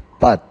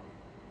 But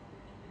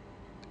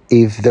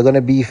if they're going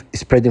to be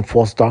spreading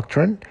false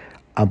doctrine,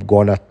 I'm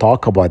going to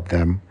talk about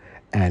them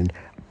and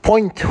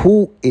point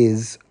who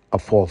is a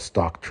false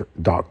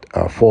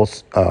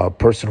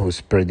person who's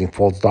spreading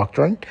false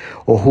doctrine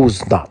or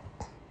who's not.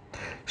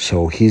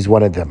 So he's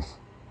one of them.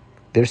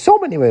 There's so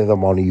many of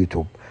them on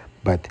YouTube,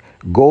 but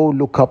go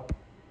look up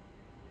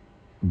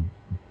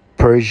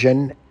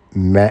Persian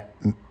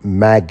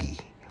Magi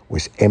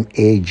with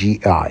Magi.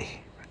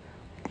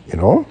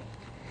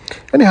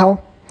 Anyhow,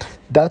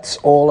 that's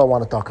all I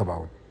want to talk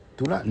about.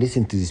 Do not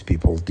listen to these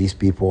people. These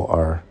people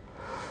are...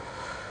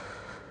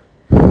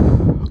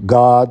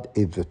 God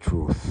is the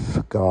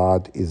truth.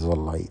 God is the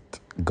light.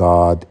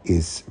 God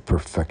is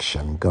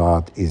perfection.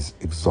 God is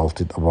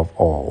exalted above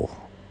all.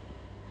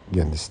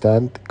 You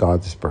understand?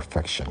 God is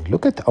perfection.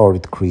 Look at our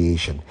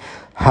creation.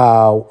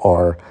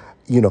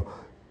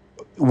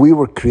 We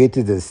were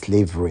created as a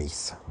slave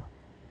race.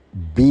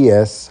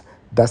 BS,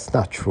 that's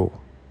not true.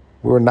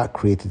 We were not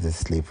created as a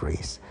slave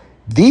race.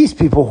 These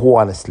people who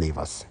want to slave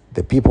us,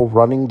 the people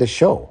running the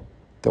show,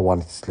 they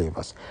want to slave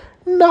us.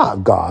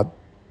 Not God.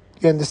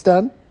 You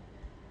understand?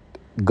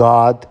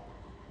 God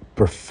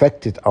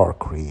perfected our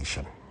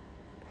creation.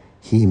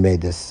 He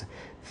made us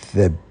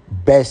the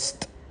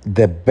best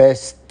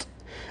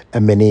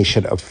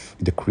emanation of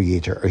the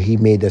Creator, or He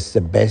made us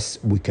the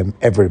best we can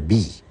ever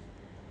be.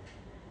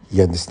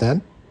 You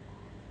understand?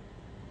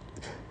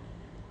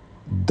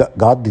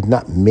 God did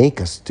not make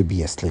us to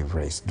be a slave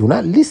race. Do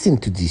not listen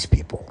to these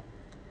people.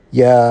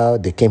 Yeah,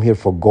 they came here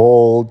for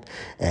gold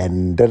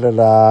and da da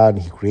da. And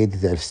He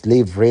created a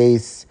slave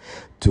race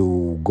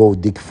to go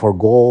dig for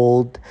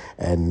gold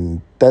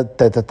and da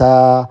da da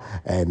da.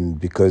 And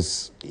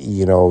because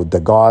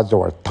the gods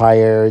were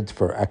tired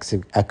for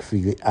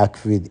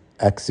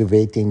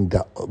excavating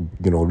the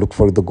look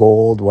for the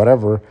gold,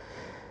 whatever.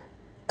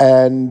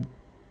 And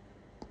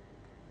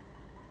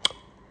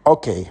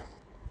okay,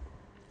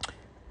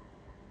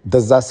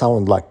 does that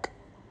sound like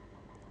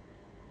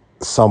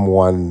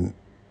someone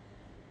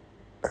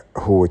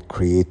who would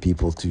create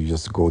people to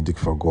just go dig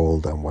for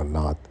gold and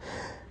whatnot?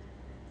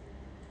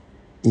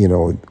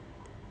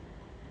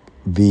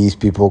 These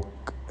people,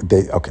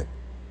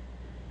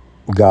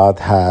 God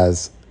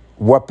has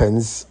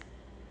weapons.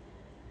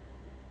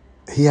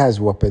 He has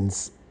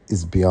weapons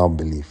is beyond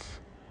belief.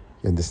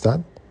 You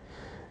understand?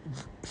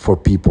 For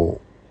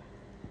people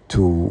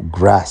to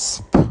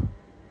grasp.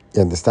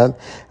 You understand?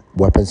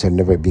 Weapons have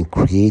never been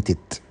created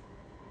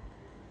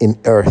in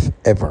earth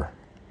ever.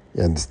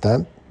 You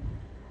understand?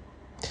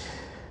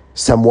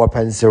 Some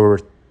weapons or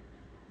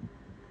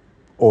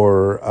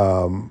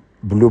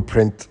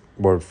blueprint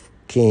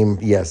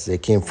they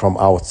came from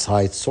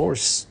outside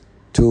source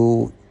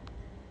to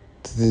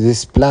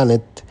this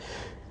planet,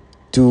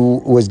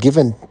 was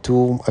given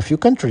to a few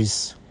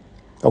countries.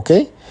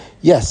 Okay?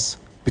 Yes,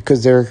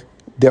 because there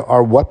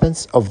are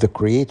weapons of the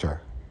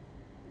Creator.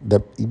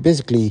 That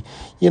basically,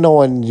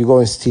 when you go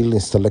and steal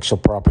intellectual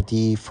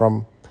property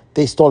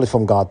they stole it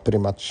from God pretty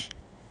much.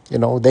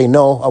 They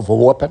know of a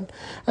weapon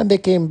and they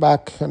came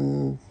back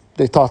and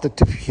they taught it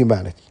to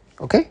humanity.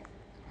 Okay?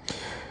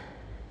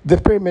 The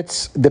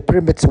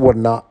pyramids were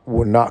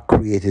not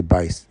created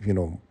by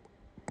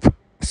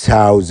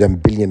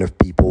thousand billion of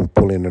people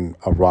pulling in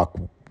a rock,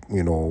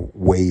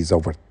 weighs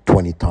over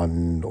 20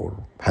 ton or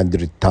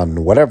 100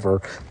 ton,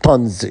 whatever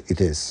tons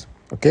it is.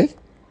 Okay?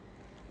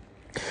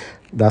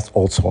 That's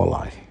also a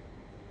lie.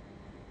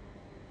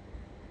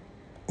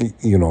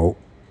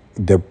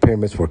 The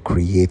pyramids were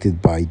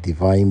created by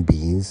divine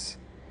beings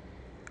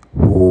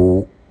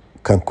who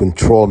can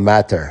control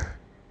matter.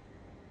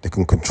 They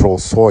can control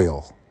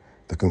soil.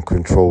 They can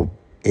control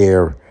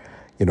air,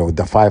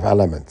 the 5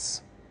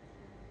 elements.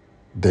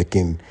 They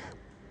can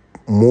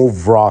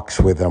move rocks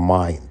with their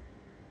mind,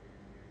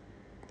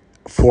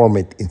 form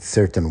it in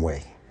certain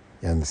way.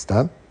 You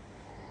understand?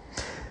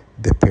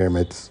 The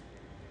pyramids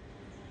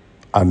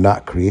are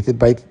not created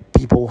by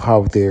people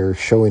how they're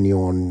showing you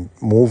on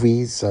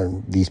movies,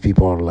 and these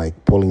people are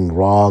like pulling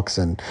rocks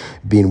and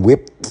being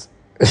whipped,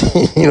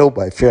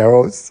 by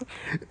pharaohs.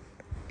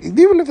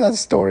 Do you believe that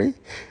story?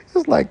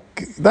 It's like,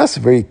 that's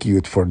very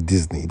cute for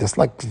Disney. That's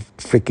like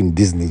freaking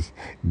Disney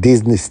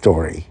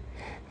story.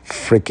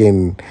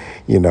 Freaking,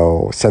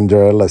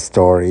 Cinderella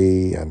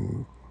story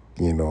and,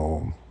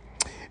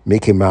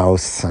 Mickey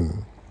Mouse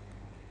and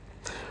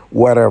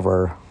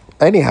whatever.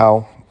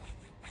 Anyhow,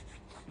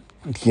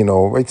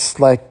 it's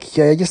like,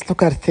 I just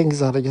look at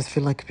things and I just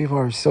feel like people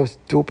are so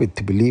stupid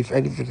to believe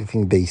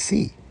everything they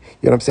see.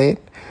 You know what I'm saying?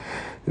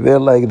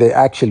 They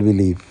actually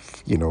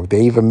believe,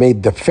 they even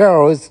made the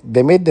pharaohs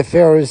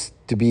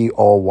to be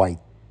all white.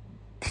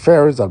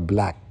 Pharaohs are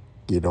black,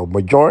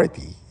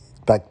 majority,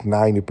 like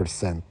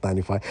 90%,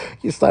 95%.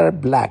 You started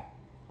black.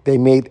 They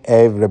made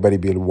everybody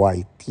be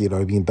white, what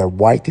I mean? They're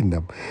whiting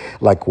them,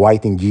 like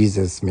whiting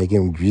Jesus,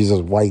 making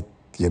Jesus white,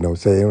 say, you know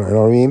what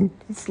I mean?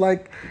 It's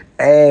like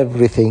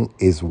everything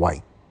is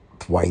white.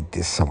 White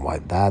this, some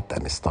white that,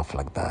 and stuff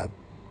like that.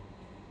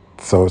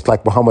 So it's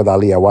like Muhammad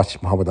Ali. I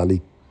watched Muhammad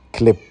Ali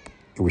clip,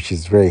 which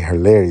is very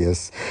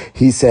hilarious.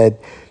 He said,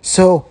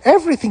 so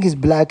everything is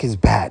black is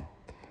bad.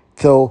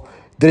 So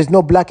there is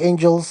no black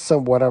angels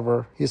and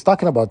whatever. He's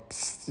talking about,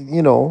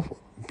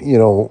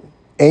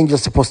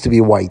 angels supposed to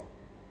be white.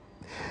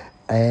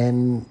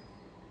 And,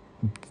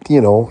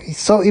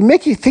 so it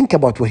makes you think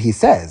about what he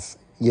says,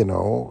 I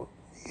don't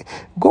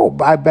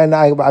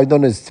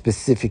know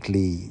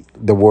specifically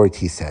the word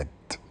he said,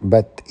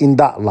 but in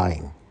that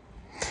line,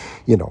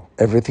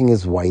 everything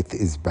is white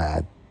is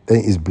bad,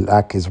 is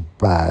black is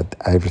bad,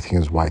 everything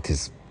is white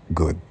is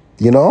good,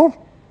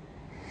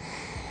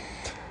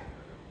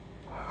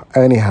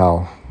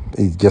 Anyhow,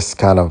 it just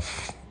kind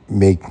of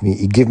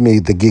give me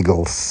the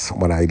giggles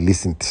when I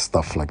listen to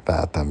stuff like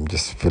that. I'm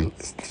just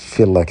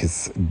feel like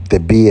it's the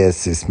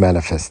BS is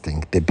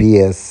manifesting.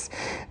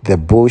 The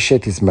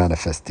bullshit is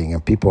manifesting,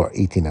 and people are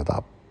eating it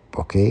up.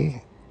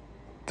 Okay,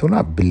 do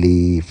not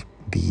believe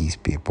these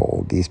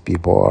people. These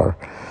people are,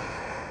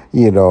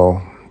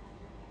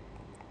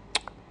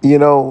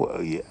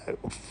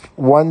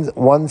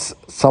 once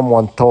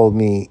someone told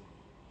me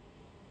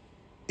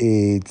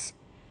it's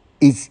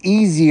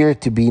easier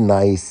to be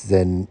nice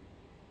than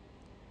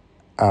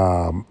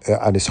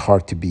and it's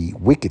hard to be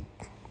wicked,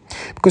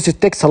 because it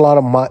takes a lot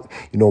of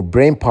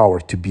brain power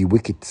to be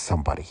wicked to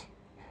somebody.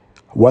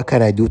 What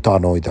can I do to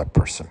annoy that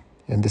person?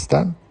 You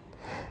understand?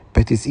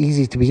 But it's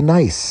easy to be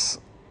nice.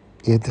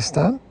 You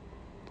understand?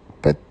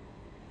 But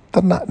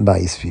they're not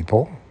nice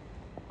people.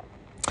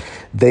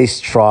 They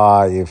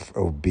strive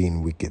of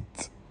being wicked.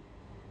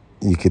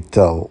 You could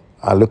tell.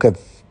 I look at,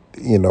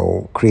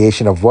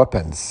 creation of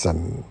weapons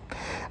and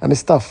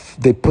stuff.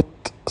 They put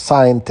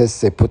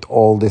scientists, they put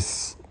all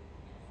this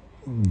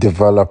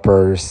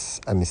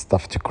developers and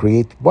stuff to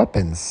create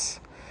weapons.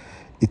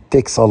 It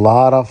takes a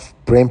lot of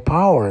brain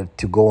power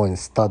to go and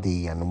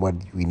study and what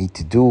we need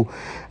to do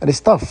and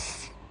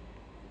stuff.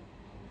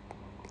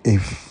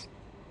 If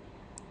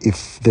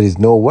there is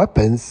no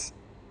weapons,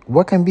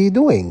 what can be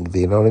doing?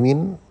 You know what I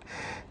mean?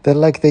 They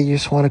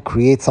just want to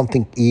create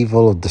something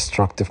evil or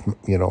destructive,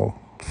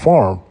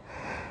 form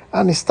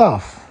and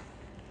stuff.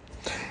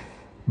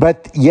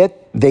 But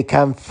yet they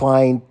can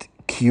find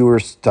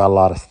cures to a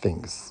lot of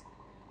things.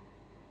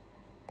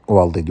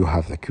 Well, they do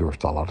have the cure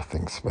to a lot of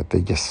things, but they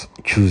just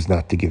choose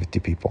not to give it to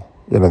people.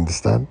 You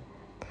understand?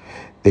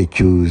 They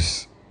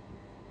choose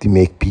to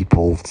make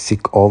people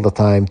sick all the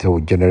time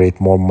to generate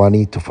more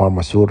money to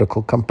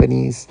pharmaceutical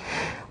companies.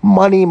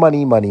 Money,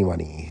 money, money,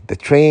 money. The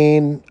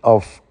train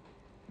of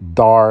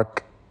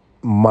dark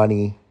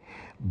money,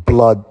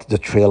 blood, the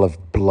trail of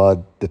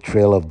blood, the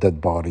trail of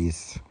dead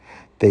bodies.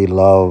 They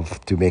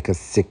love to make us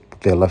sick.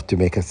 They love to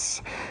make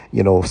us,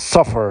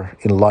 suffer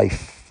in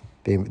life.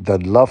 They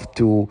love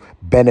to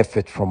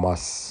benefit from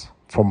us,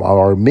 from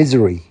our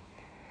misery.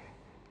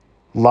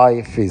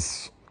 Life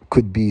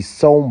could be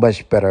so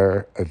much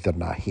better if they're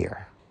not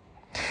here.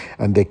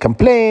 And they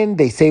complain.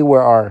 They say we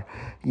are,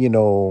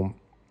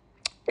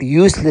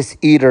 useless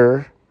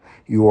eater.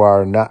 You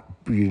are not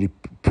really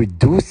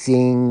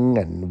producing,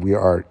 and we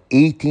are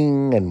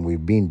eating, and we're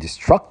being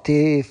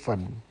destructive.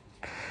 And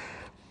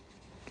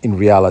in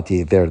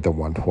reality, they're the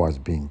one who has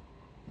been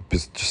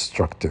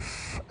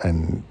destructive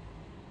and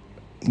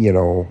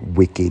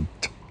wicked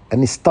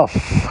and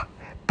stuff.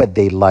 But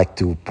they like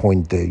to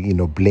point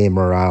the, blame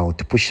around,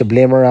 to push the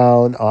blame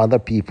around other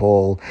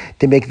people,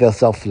 to make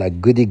themselves like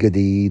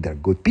goody-goody. They're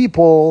good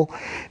people.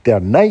 They're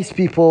nice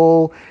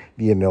people.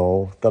 They're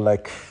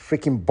like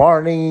freaking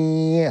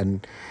Barney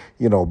and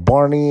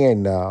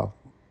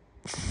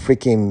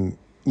freaking,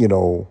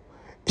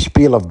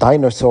 spiel of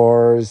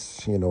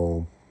dinosaurs,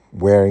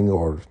 wearing,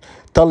 or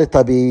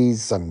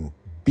Teletubbies and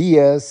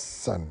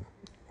BS and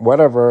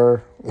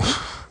whatever.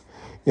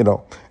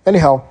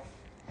 Anyhow,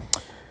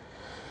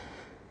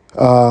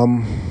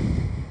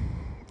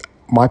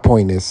 my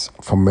point is,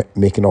 from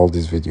making all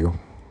this video,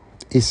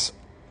 is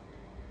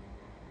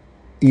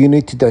you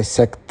need to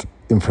dissect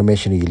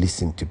information you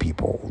listen to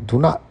people. Do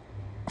not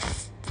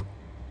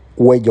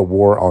wage a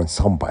war on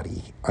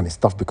somebody and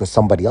stuff because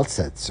somebody else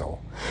said so.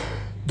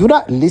 Do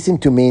not listen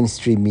to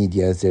mainstream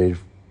media. They're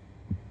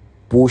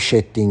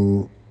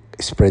bullshitting,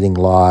 spreading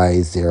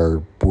lies.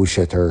 They're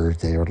bullshitters.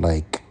 They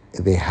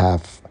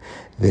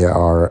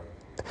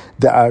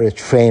are a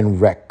train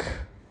wreck.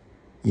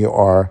 You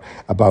are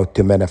about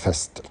to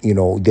manifest.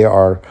 They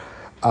are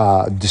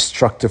a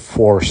destructive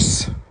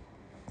force.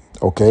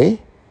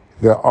 Okay?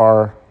 There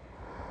are,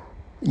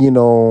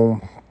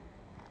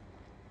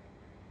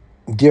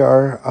 they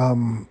are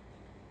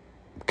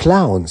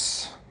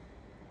clowns.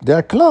 They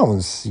are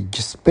clowns.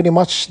 Just pretty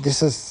much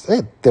this is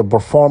it. They're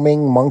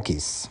performing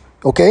monkeys.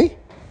 Okay?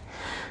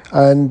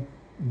 And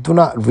do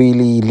not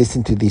really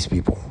listen to these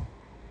people.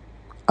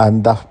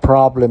 And the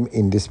problem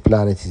in this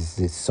planet is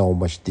that so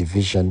much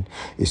division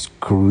is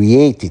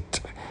created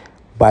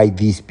by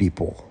these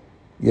people.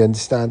 You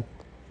understand?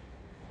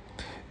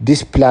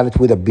 This planet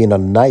would have been a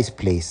nice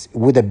place. It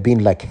would have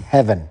been like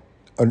heaven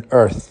on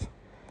earth.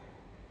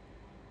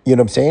 You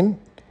know what I'm saying?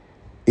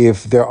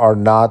 If there are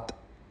not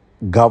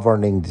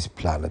governing this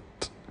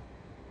planet.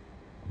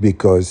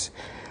 Because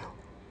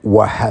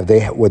what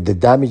the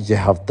damage they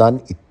have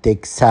done, it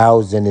takes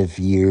thousands of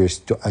years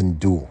to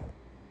undo. You know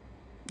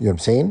what I'm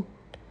saying?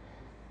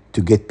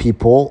 To get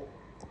people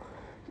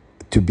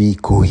to be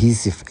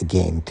cohesive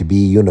again, to be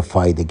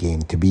unified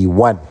again, to be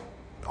one,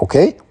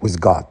 okay, with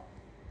God.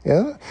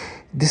 Yeah,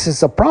 this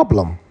is a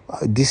problem.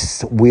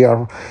 We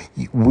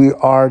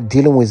are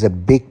dealing with a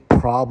big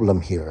problem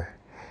here,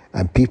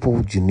 and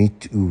people, you need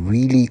to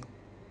really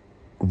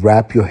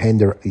wrap your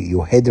head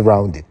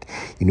around it.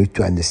 You need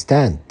to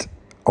understand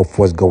of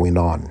what's going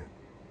on.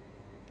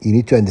 You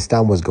need to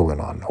understand what's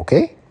going on,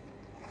 okay?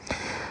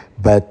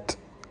 But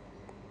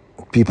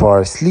people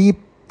are asleep,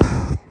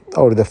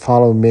 or they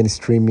follow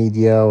mainstream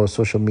media or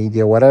social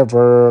media,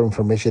 whatever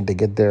information they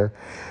get there,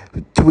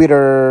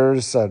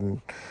 Twitters and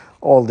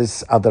all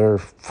these other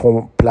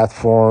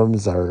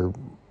platforms are,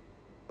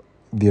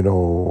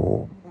 the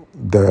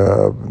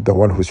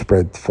one who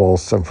spread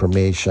false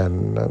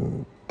information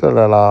and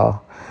the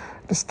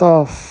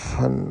stuff,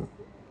 and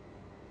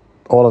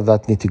all of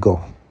that need to go. You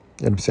know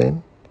what I'm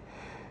saying?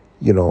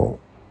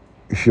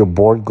 If you're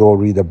bored, go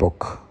read a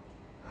book.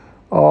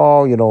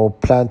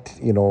 Plant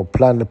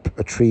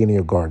a tree in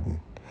your garden.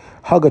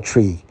 Hug a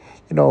tree.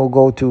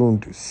 Go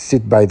to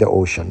sit by the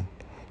ocean. You know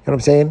what I'm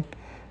saying?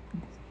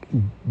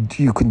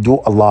 You can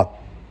do a lot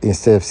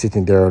instead of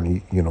sitting there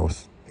and,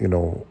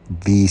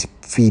 these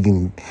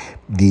feeding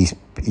these,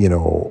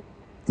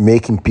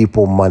 making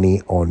people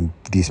money on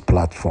these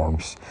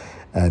platforms,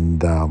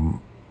 and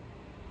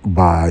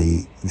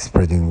by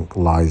spreading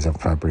lies and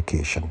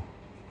fabrication.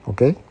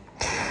 Okay?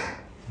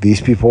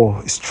 These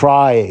people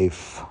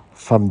strive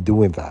from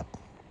doing that.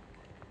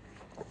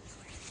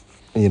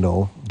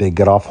 They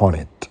get off on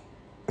it.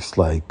 It's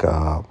like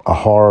a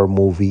horror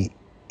movie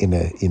in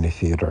a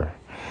theater.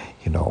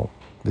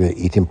 They're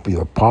eating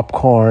your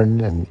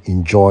popcorn and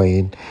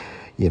enjoying,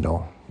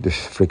 this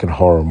freaking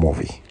horror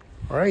movie.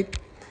 All right.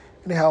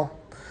 Anyhow,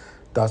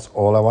 that's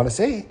all I want to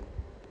say.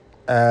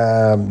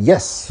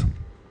 Yes.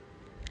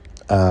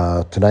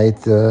 Tonight,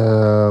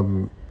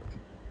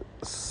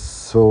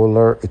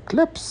 solar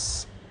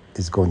eclipse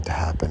is going to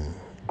happen.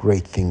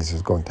 Great things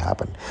is going to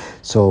happen.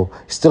 So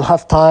still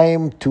have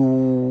time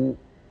to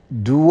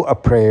do a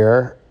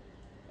prayer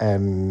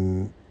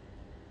and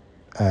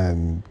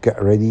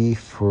get ready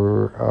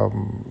for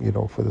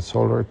for the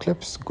solar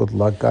eclipse. Good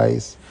luck,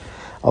 guys.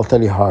 I'll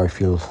tell you how I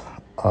feel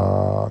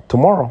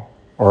tomorrow.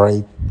 All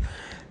right.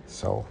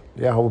 So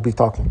yeah, I will be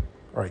talking.